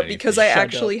bringing that up, because I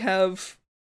actually have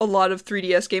a lot of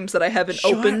 3DS games that I haven't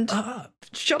opened.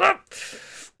 Shut up!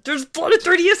 There's a lot of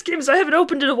 3DS games I haven't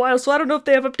opened in a while, so I don't know if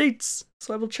they have updates.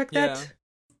 So I will check that.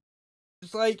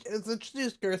 It's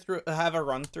just go through, have a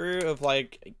run through of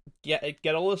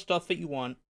get all the stuff that you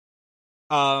want.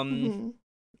 And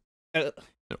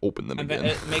open them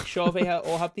again. Make sure they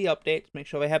all have the updates. Make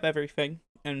sure they have everything.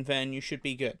 And then you should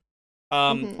be good.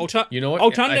 You know what?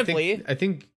 Alternatively, I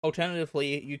think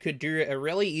you could do a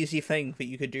really easy thing that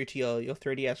you could do to your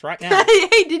 3DS right now.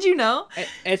 Hey, did you know?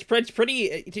 It's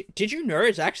pretty. Did you know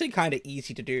it's actually kind of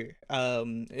easy to do?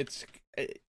 It's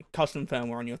custom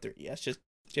firmware on your 3DS.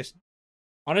 Just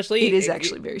honestly, it is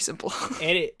actually very simple.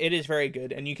 It is very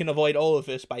good, and you can avoid all of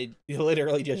this by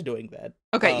literally just doing that.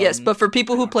 Okay, yes, but for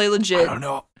people who play legit,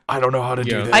 I don't know how to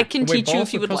do that. I can teach you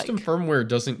if you would like. Custom firmware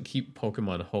doesn't keep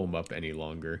Pokemon Home up any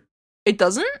longer. It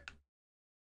doesn't?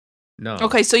 No.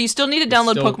 Okay, so you still need to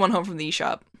download Pokemon Home from the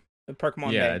eShop. The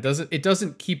Pokemon Bank. It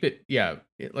doesn't keep it.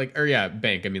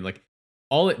 Bank. I mean,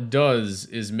 all it does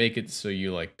is make it so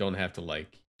you don't have to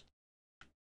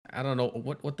I don't know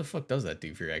what the fuck does that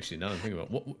do for you actually. Now I'm thinking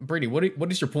about Brady.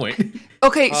 What is your point?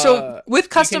 Okay, so with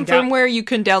custom firmware, you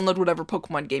can download whatever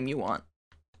Pokemon game you want.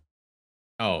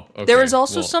 Oh, okay. There is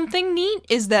also something neat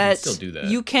is that, still do that.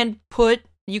 you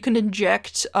can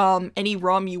inject any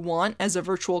ROM you want as a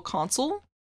virtual console,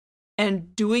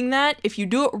 and doing that, if you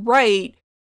do it right,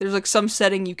 there's some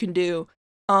setting you can do.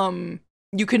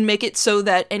 You can make it so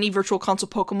that any virtual console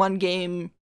Pokemon game,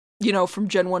 from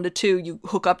Gen 1 to 2, you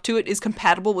hook up to it is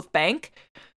compatible with Bank.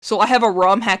 So I have a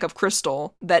ROM hack of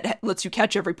Crystal that lets you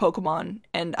catch every Pokemon,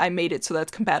 and I made it so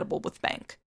that's compatible with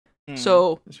Bank.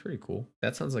 So that's pretty cool.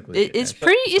 That sounds like legit. It's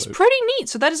pretty neat.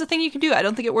 So that is a thing you can do. I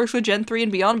don't think it works with Gen 3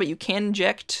 and beyond, but you can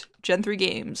inject Gen 3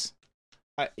 games.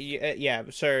 Yeah.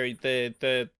 So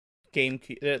the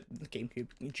GameCube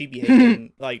GBA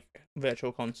game,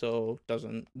 Virtual Console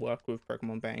doesn't work with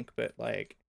Pokemon Bank, but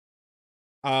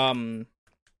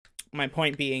my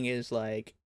point being is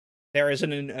there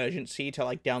isn't an urgency to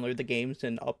download the games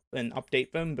and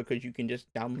update them, because you can just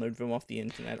download them off the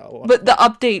internet. But the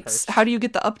updates, how do you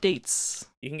get the updates?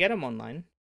 You can get them online.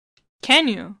 Can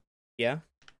you? Yeah.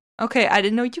 Okay, I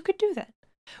didn't know you could do that.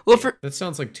 Well, that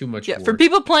sounds like too much work. For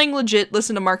people playing legit,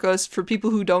 listen to Marcos. For people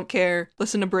who don't care,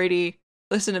 listen to Brady.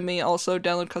 Listen to me. Also,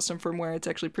 download custom firmware. It's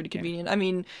actually pretty convenient. I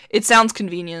mean, it sounds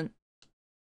convenient.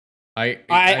 I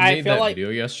made that video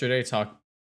yesterday.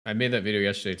 I made that video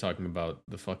yesterday talking about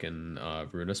the fucking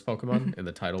Ruinous Pokemon, and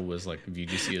the title was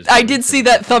VGC is. I did see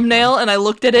that thumbnail, and I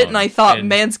looked at it, and I thought,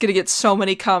 man's gonna get so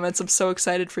many comments. I'm so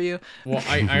excited for you. Well,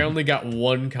 I only got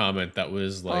one comment that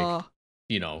was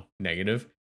negative,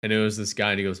 and it was this guy,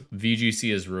 and he goes,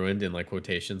 "VGC is ruined," in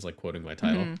quotations, quoting my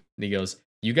title, and he goes,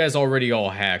 "You guys already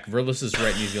all hack. Verlis is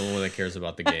right, and he's the only one that cares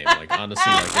about the game.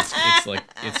 Honestly,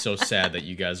 it's so sad that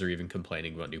you guys are even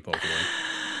complaining about new Pokemon."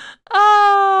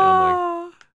 Oh.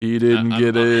 He didn't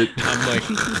get it.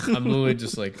 I'm literally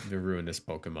just the ruinous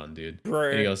Pokemon, dude.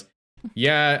 Right. And he goes,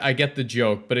 "Yeah, I get the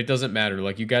joke, but it doesn't matter.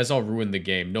 You guys all ruined the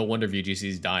game. No wonder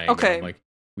VGC's dying." Okay.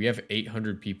 We have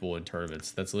 800 people in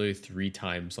tournaments. That's literally 3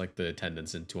 times the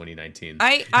attendance in 2019.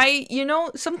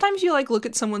 Sometimes you look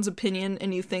at someone's opinion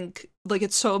and you think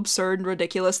it's so absurd and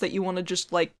ridiculous that you want to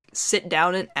just sit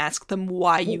down and ask them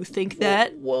why you think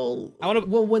that. When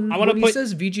he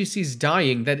says VGC's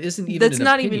dying, that isn't even. That's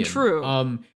not even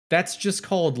true. That's just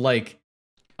called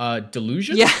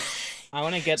delusion. Yeah. I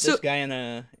want to get this guy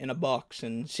in a box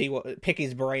and pick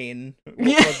his brain.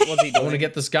 What's he doing? I want to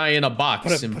get this guy in a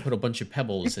box and put a bunch of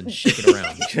pebbles and shake it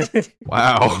around.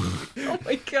 Wow. Oh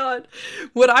my god.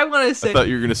 What I want to say. I thought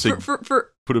you were going to say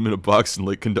put him in a box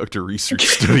and conduct a research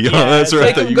study on. That's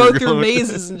right. Go through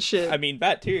mazes and shit. I mean,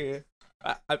 that too.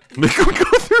 Make him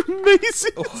go through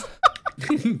mazes.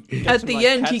 At the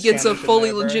end, he gets a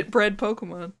fully legit bred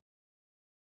Pokemon.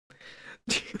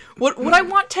 What I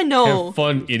want to know... Have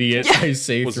fun, idiot. I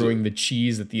say throwing the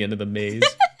cheese at the end of the maze.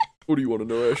 What do you want to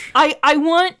know, Ash? I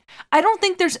don't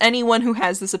think there's anyone who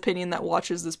has this opinion that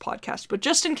watches this podcast, but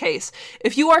just in case,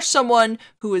 if you are someone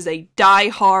who is a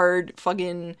die-hard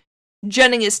fucking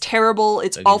genning is terrible,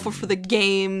 it's awful for the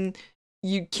game,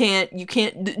 you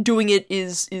can't doing it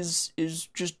is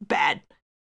just bad.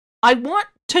 I want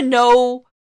to know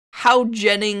how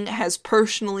genning has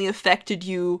personally affected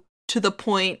you to the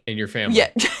point... And your family.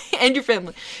 Yeah, and your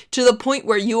family. To the point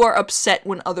where you are upset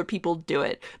when other people do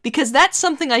it. Because that's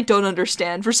something I don't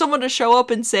understand. For someone to show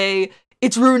up and say,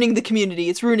 it's ruining the community,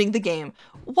 it's ruining the game.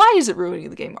 Why is it ruining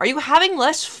the game? Are you having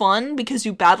less fun because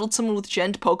you battled someone with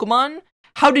genned Pokemon?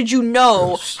 How did you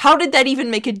know? How did that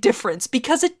even make a difference?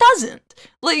 Because it doesn't.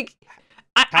 Like,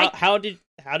 How did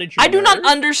you I do not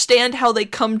understand how they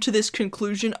come to this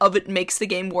conclusion of it makes the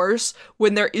game worse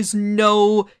when there is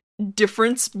no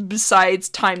difference besides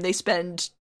time they spend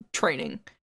training.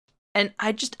 And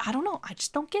I don't know. I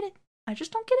just don't get it.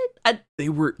 They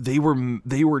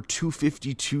were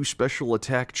 252 special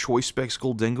attack choice specs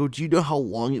Goldengo. Do you know how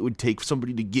long it would take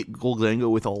somebody to get Goldengo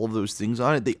with all of those things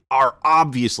on it? They are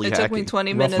obviously It hacking. took me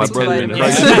 20 minutes.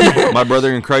 My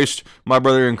brother in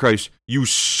Christ, you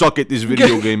suck at this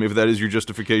video game if that is your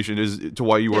justification as to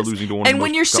why you are losing to one of the most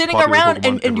when you're sitting popular around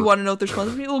Pokemon and you ever. want to know if there's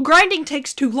fun, well, grinding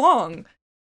takes too long.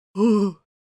 You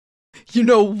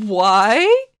know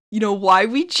why? You know why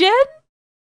we gen?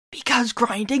 Because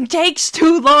grinding takes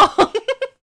too long.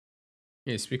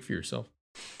 Yeah, speak for yourself.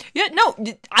 Yeah, no,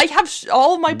 I have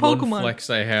all of my Pokemon. One flex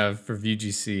I have for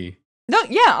VGC. No,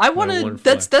 yeah, I want to.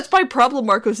 That's my problem,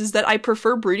 Marcos. Is that I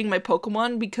prefer breeding my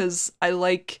Pokemon because I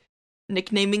like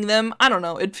nicknaming them. I don't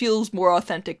know. It feels more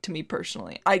authentic to me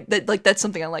personally. That's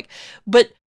something I like.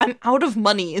 But I'm out of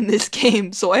money in this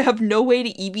game, so I have no way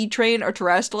to EV train or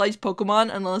terrestrialize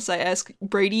Pokemon unless I ask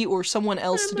Brady or someone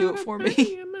else to do it for me.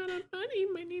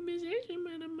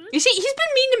 You see, he's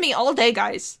been mean to me all day,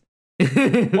 guys.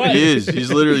 What? He is.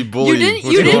 He's literally bullying.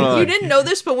 You didn't know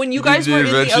this, but when you guys were in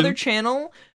the other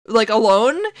channel, like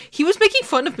alone, he was making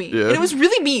fun of me, and it was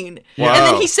really mean. Wow. And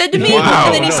then he said to me,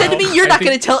 "You're not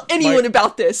going to tell anyone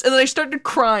about this." And then I started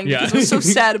crying because I was so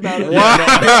sad about it.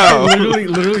 Wow.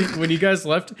 literally, when you guys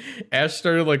left, Ash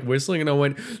started like whistling, and I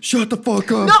went, "Shut the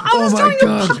fuck up!" No, I was doing the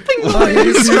popping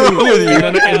noise.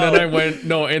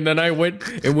 And then I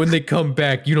went, and when they come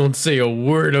back, you don't say a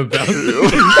word about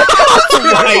it.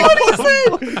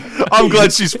 I'm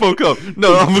glad she spoke up.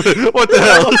 No, what the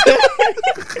hell?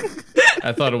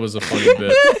 I thought it was a funny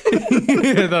bit.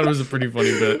 I thought it was a pretty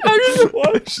funny bit.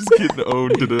 She's getting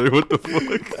owned today. What the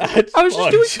fuck? I was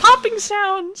just doing popping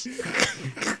sounds.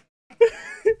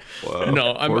 Wow.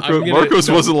 No, Marcos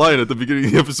wasn't lying at the beginning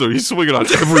of the episode. He's swinging on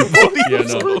everybody. Yeah,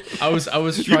 no. I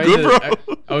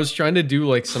was trying to do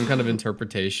like some kind of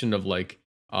interpretation of like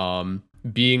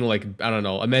being like, I don't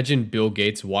know, imagine Bill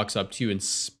Gates walks up to you and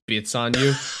spits on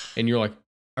you and you're like,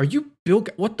 "Are you Bill?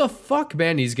 What the fuck,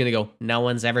 man?" He's gonna go, "No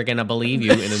one's ever gonna believe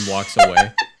you," and then walks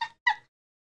away.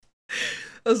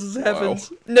 This is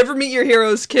happens. Never meet your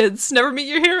heroes, kids. Never meet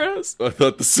your heroes. I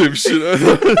thought the same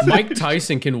shit. Mike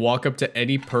Tyson can walk up to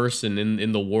any person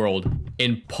in the world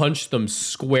and punch them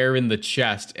square in the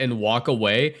chest and walk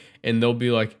away, and they'll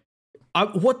be like,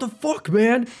 "What the fuck,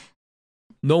 man?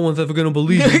 No one's ever gonna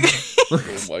believe you."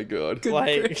 Oh my god.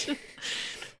 Like,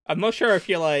 I'm not sure if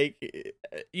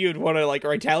you'd want to like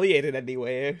retaliate in any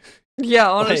way. Yeah,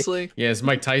 honestly. Yeah, it's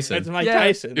Mike Tyson. It's Mike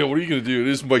Tyson. Yeah, what are you gonna do? It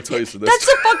is Mike Tyson. That's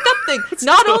the fucked up thing.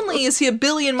 Not only is he a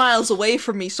billion miles away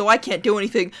from me, so I can't do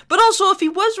anything, but also if he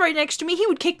was right next to me, he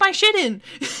would kick my shit in.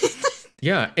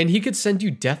 Yeah, and he could send you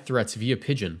death threats via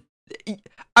pigeon.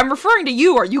 I'm referring to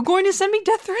you. Are you going to send me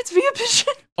death threats via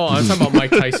pigeon? Oh, I'm talking about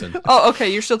Mike Tyson. Oh,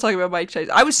 okay. You're still talking about Mike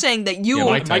Tyson. I was saying that you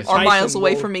Mike Tyson. are miles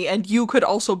away from me, and you could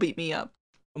also beat me up.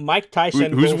 Mike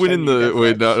Tyson. Who's winning the?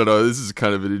 Wait, no. This is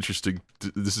kind of an interesting.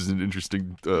 This is an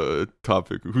interesting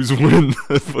topic. Who's winning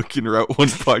the fucking Route 1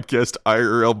 podcast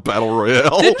IRL Battle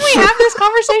Royale? Didn't we have this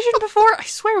conversation before? I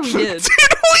swear we did.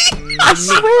 Did we? I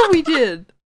swear we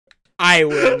did. I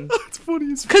win. That's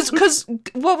funny as fuck. Cause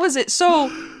what was it?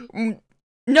 So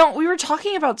no, we were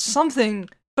talking about something,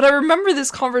 but I remember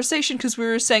this conversation because we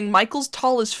were saying Michael's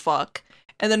tall as fuck.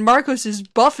 And then Marcos is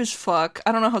buff as fuck.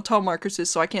 I don't know how tall Marcos is,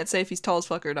 so I can't say if he's tall as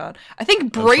fuck or not. I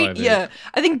think I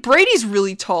think Brady's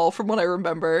really tall from what I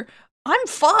remember. I'm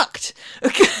fucked.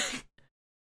 Okay.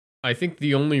 I think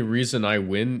the only reason I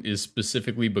win is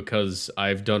specifically because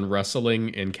I've done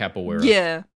wrestling and capoeira.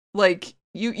 Yeah, like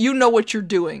you know what you're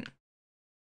doing.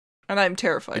 And I'm I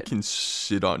terrified. can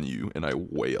sit on you and I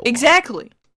weigh a lot.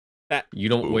 Exactly. You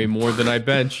don't weigh more than I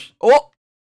bench. Oh,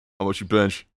 How much you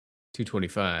bench?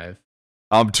 225.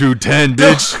 I'm 210,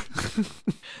 bitch.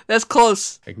 that's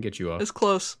close. I can get you off. That's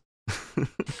close. You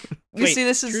Wait, see,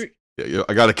 this is... Yeah,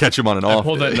 I gotta catch him on an I off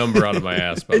pulled that day. number out of my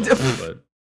ass, by the way,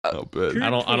 but Oh, bet.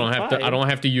 I don't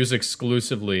have to use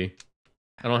exclusively.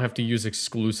 I don't have to use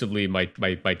exclusively my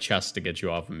chest to get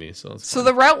you off of me. So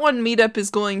the Route 1 meetup is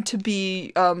going to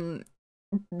be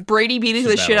Brady beating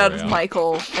the shit out of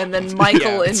Michael, and then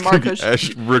Michael and Marcos.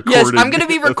 Ash Yes, I'm gonna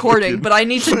be recording, but I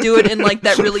need to do it in like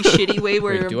that really shitty way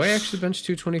where Wait, do I actually bench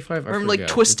 225? I'm like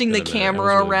twisting the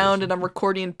camera around and I'm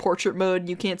recording in portrait mode and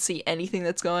you can't see anything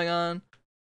that's going on.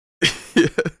 Yeah.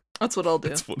 That's what I'll do.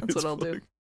 That's That's what I'll do. funny.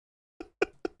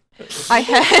 I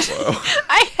had Wow.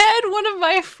 I had one of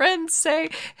my friends say,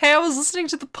 "Hey, I was listening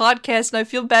to the podcast and I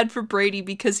feel bad for Brady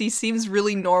because he seems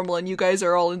really normal and you guys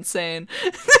are all insane."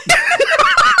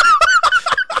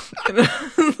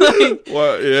 Like,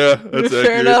 Well, yeah, that's fair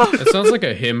accurate. enough. That sounds like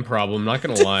a him problem. Not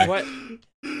gonna lie. What?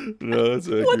 No, that's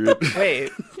accurate.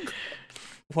 Wait.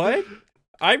 What?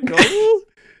 I'm normal?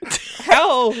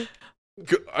 How?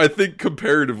 I think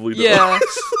comparatively, no. Yeah.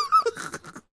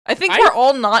 I think we're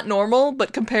all not normal,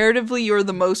 but comparatively, you're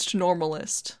the most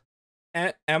normalist.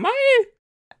 Am I?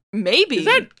 Maybe.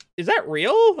 Is that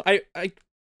real? I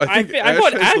think I Ash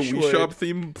thought has Ash the Wii would. Shop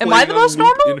theme. Am I the most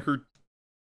normal? In her...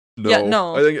 No. Yeah,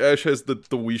 no. I think Ash has the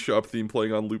Wii Shop theme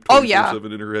playing on loop 24/7 Oh, yeah.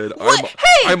 in her head. What? Hey,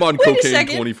 I'm on wait a cocaine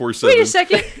second. 24/7. Wait a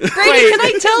second, Brady.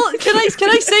 Can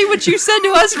I say what you said to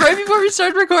us right before we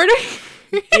started recording?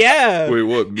 Yeah. Wait,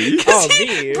 what? Me? Oh,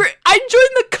 me. I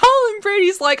joined the call and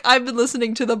Brady's like, I've been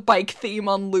listening to the bike theme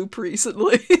on loop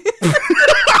recently.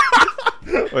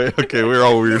 Wait, okay, we're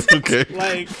all weird. Okay,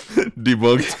 Like,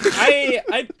 debunked.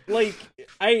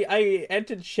 I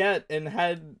entered chat and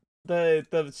had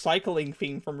the cycling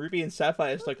theme from Ruby and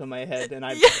Sapphire stuck in my head, and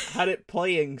I've had it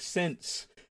playing since.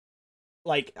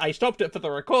 Like, I stopped it for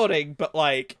the recording, but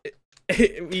like,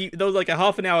 there was like a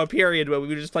half an hour period where we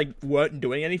were just like weren't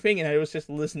doing anything, and I was just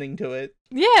listening to it.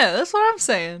 Yeah, that's what I'm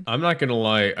saying. I'm not gonna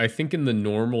lie. I think in the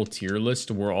normal tier list,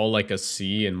 we're all like a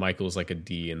C, and Michael's like a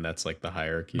D, and that's like the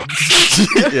hierarchy.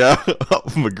 Yeah,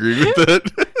 I'm agreeing with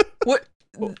that. What?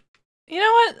 You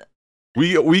know what?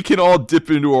 We can all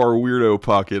dip into our weirdo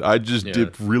pocket. I just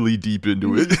dip really deep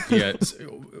into it. Yeah.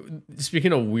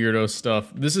 Speaking of weirdo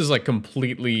stuff, this is like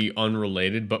completely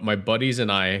unrelated, but my buddies and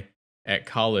I at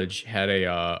college had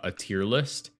a tier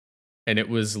list, and it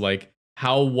was like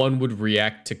how one would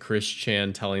react to Chris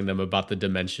Chan telling them about the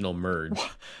dimensional merge.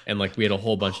 And like we had a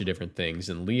whole bunch of different things,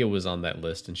 and Leah was on that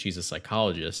list, and she's a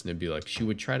psychologist, and it'd be like she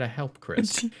would try to help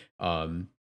Chris.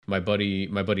 My buddy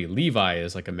Levi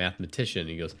is like a mathematician.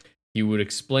 He would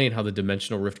explain how the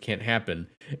dimensional rift can't happen,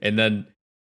 and then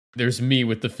there's me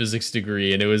with the physics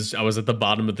degree, and I was at the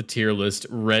bottom of the tier list,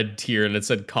 red tier, and it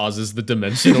said causes the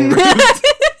dimensional rift.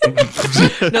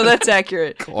 No, that's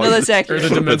accurate. Or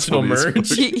the dimensional merge.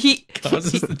 He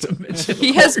causes the dimensional.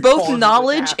 He has both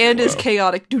knowledge and is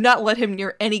chaotic. Do not let him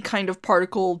near any kind of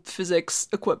particle physics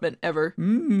equipment ever.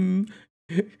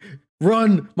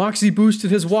 Run! Moxie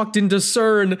boosted has walked into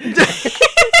CERN.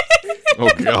 Oh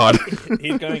god.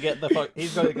 He's gonna get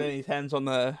his hands on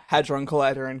the Hadron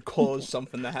Collider and cause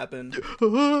something to happen.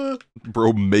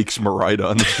 Bro makes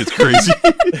Miraidon. This shit's crazy.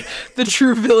 The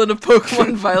true villain of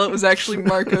Pokemon Violet was actually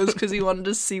Marcos because he wanted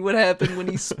to see what happened when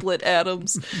he split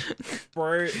atoms.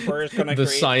 Bro is gonna The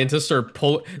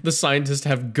scientists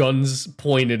have guns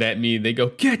pointed at me. They go,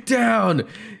 "Get down!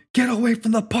 Get away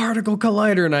from the particle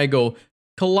collider!" And I go,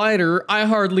 "Collider, I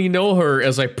hardly know her,"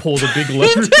 as I pull the big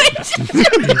lever.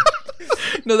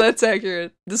 No, that's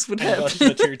accurate. This would happen. Thus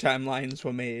the two timelines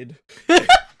were made.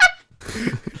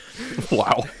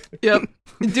 Wow. Yep.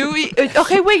 Do we?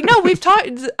 Okay, wait. No, we've talked.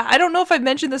 I don't know if I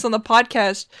mentioned this on the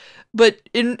podcast, but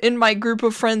in my group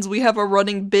of friends, we have a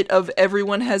running bit of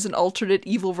everyone has an alternate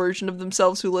evil version of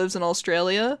themselves who lives in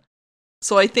Australia.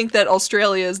 So I think that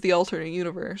Australia is the alternate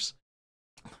universe.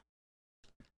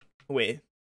 Wait.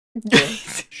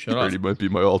 Shut up. Brady might be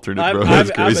my alternate, bro. I'm That's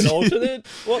an crazy. alternate?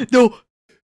 What? No.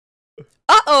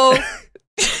 Uh-oh.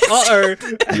 Uh-oh.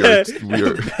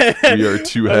 We are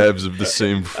two halves of the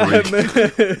same freak.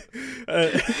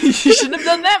 You shouldn't have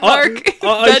done that, Mark.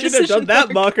 I shouldn't have done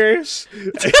that, Markers.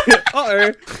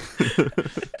 Uh-oh.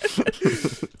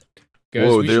 Guys,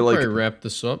 Whoa, we they're should like- probably wrap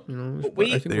this up. You know,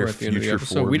 Wait. I think They're we're at the end of the future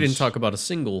episode. We didn't forms. talk about a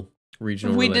single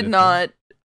regional. We related did thing.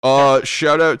 not.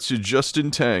 Shout out to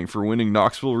Justin Tang for winning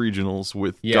Knoxville Regionals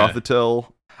with Yeah. Gothitelle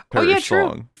Oh, yeah, Parish true.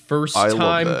 song. First I love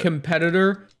time that.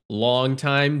 competitor, long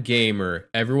time gamer.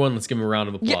 Everyone, let's give him a round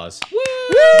of applause.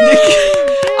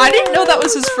 I didn't know that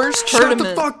was his first tournament.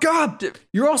 Shut the fuck up!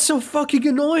 You're all so fucking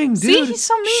annoying, dude. See, he's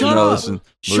so mean. Shut No, up! listen,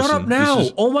 Shut up now!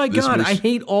 Oh my god, I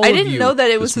hate all of you. I didn't know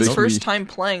that it was This his makes first me- time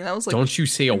playing. That was like. Don't you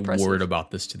say a impressive. word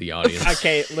about this to the audience.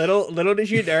 Okay, little did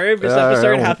you know, this I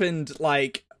episode won't. happened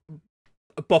like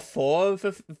before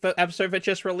the episode that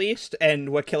just released, and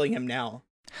we're killing him now.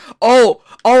 Oh,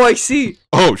 I see.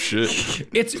 Oh shit!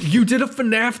 It's you did a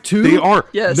FNAF 2? They are.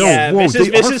 Yes. No, Yeah, whoa, this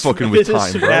they is are fucking with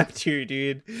time, bro. FNAF 2,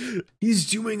 dude. He's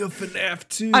doing a FNAF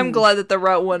 2. I'm glad that the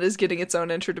Route 1 is getting its own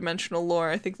interdimensional lore.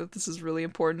 I think that this is really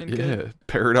important and good. Yeah,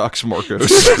 Paradox Marcos.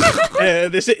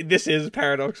 This is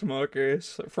Paradox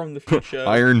Marcus from the future.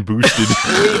 Iron boosted.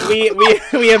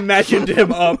 we imagined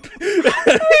him up.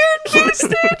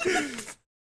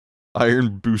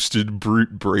 Iron boosted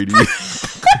Brute Brady.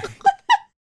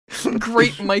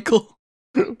 Great Michael.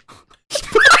 I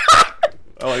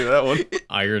like that one.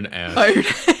 Iron Ash. Iron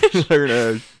Ash. Iron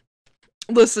Ash.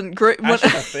 Listen, great. That's a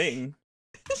thing.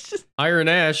 Iron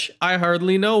Ash, I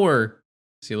hardly know her.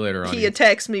 See you later on. He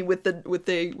attacks me with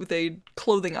a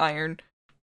clothing iron.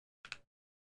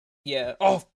 Yeah.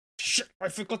 Oh shit! I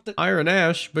forgot that. Iron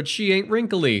Ash, but she ain't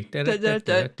wrinkly. We need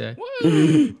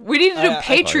to do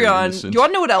Patreon. innocent. You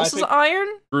want to know what else I is think- iron?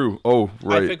 True. Oh,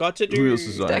 right. I forgot to do. Who else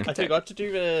is Iron? I forgot to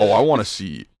do the. Oh, I want to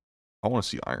see Iron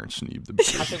Sneeb.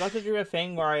 I forgot to do a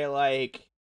thing where I like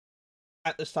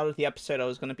at the start of the episode I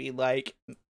was gonna be like,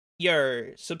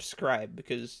 "Yo, subscribe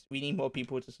because we need more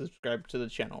people to subscribe to the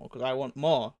channel because I want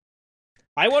more.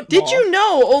 I want." Did more. you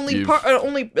know only You've-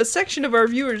 only a section of our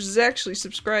viewers is actually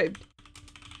subscribed?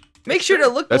 Make sure to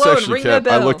look That's below and actually ring that cap.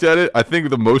 bell. I looked at it. I think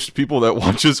the most people that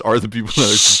watch us are the people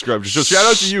that are subscribed. So shout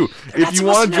out to you. They're If not you want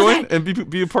supposed to to know join and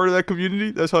be a part of that community,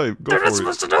 that's how you go They're not for it.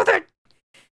 supposed to know that.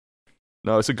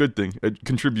 No, it's a good thing. It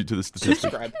contribute to the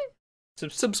statistic. subscribe?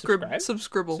 Subscribe.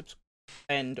 Subs-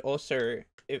 and also,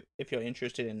 if you're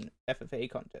interested in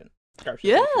FFA content, subscribe to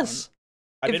Yes. Patreon.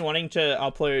 I've If- been wanting to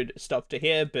upload stuff to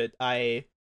here, but I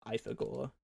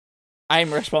forgot.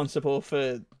 I'm responsible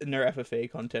for no FFA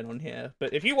content on here.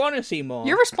 But if you want to see more,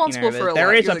 You're responsible for a there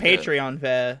lot. is You're a like a- Patreon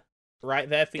there, right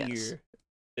there for Yes. you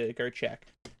to go check.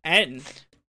 And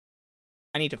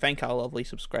I need to thank our lovely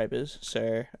subscribers.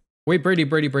 So Wait, Brady.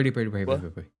 What?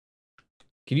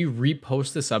 Can you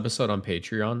repost this episode on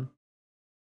Patreon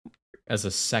as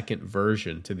a second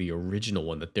version to the original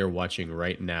one that they're watching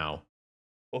right now?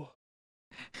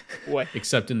 what?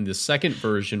 Except in the second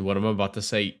version, what I'm about to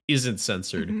say isn't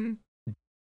censored. Mhm.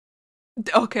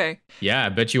 Okay. Yeah, I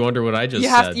bet you wonder what I just You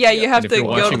have said. you have And if to you're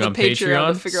go to watching the on Patreon to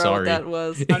Patreon, figure out sorry. what that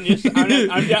was. I'm just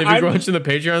If you're watching the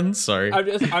Patreon, sorry.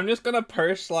 I'm just gonna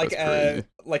post like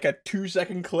That's a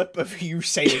 2-second clip of you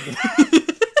saying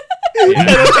Yeah.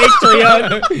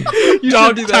 Patreon. You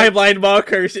Dog should do that. timeline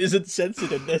markers isn't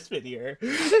censored in this video.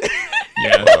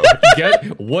 Yeah.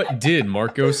 Get what did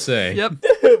Marco say? Yep.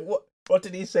 what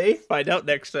did he say? Find out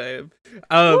next time.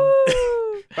 Woo!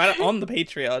 Find out on the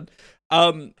Patreon.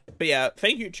 But yeah,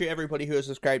 thank you to everybody who has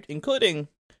subscribed, including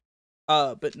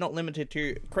but not limited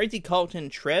to Crazy Carlton,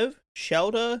 Trev,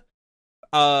 Shelda,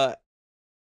 L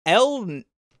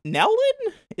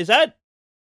Nellin? Is that?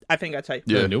 I think that's how you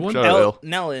Yeah, new one? Shout out L.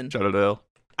 Nellin. Shout out L.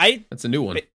 That's a new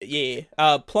one. Yeah.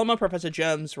 Plumber, Professor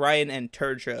Germs, Ryan, and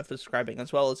Turja for subscribing,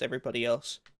 as well as everybody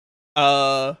else.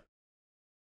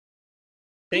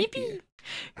 Thank you.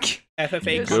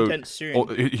 FFA Yes. content soon. Oh,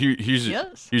 here's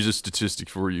Yes. here's a statistic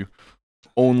for you.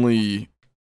 Only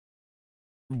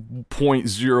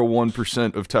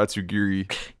 0.01% of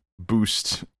Tatsugiri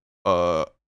boost our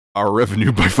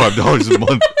revenue by $5 a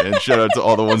month. And shout out to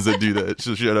all the ones that do that.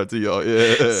 So shout out to y'all.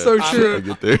 Yeah. So true. I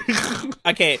get there.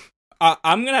 Okay,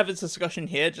 I'm gonna have this discussion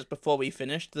here just before we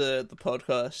finish the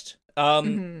podcast.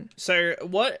 Mhm. So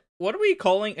what are we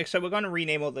calling? So we're gonna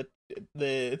rename all the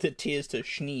tiers to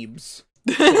Schneebs.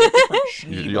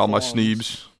 Y'all my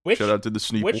Sneebs. Which Shout out to the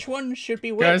Sneeple. which one should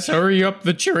be which? Guys, hurry up.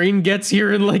 The train gets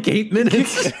here in like 8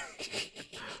 minutes.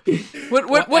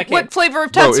 What flavor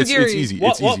of Bro, Tatsugiri? it's easy.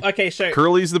 What, It's easy. okay, so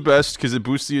Curly's the best because it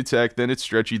boosts the attack, then it's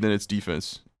stretchy, then it's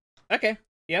defense. okay,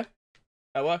 yeah,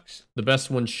 that works. The best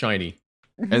one's shiny.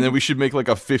 And then we should make like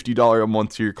a $50 a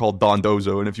month tier called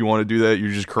Dondozo. And if you want to do that,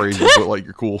 you're just crazy, but like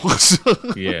you're cool.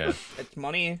 Yeah. It's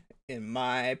money in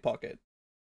my pocket.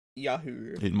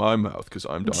 Yahoo. In my mouth, because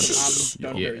I'm I'm Dondozo.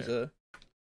 Don Yeah. Rosa.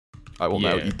 I will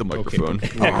now Yeah. eat the Okay. microphone. Okay,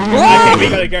 we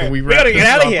gotta go. Can we We wrap gotta this get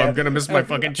out up? of here. I'm gonna miss my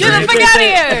fucking Get train. the fuck out of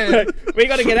here! We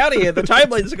gotta get out of here. The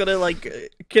timeline's gonna like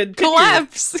continue.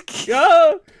 Collapse.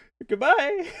 Oh,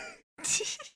 goodbye.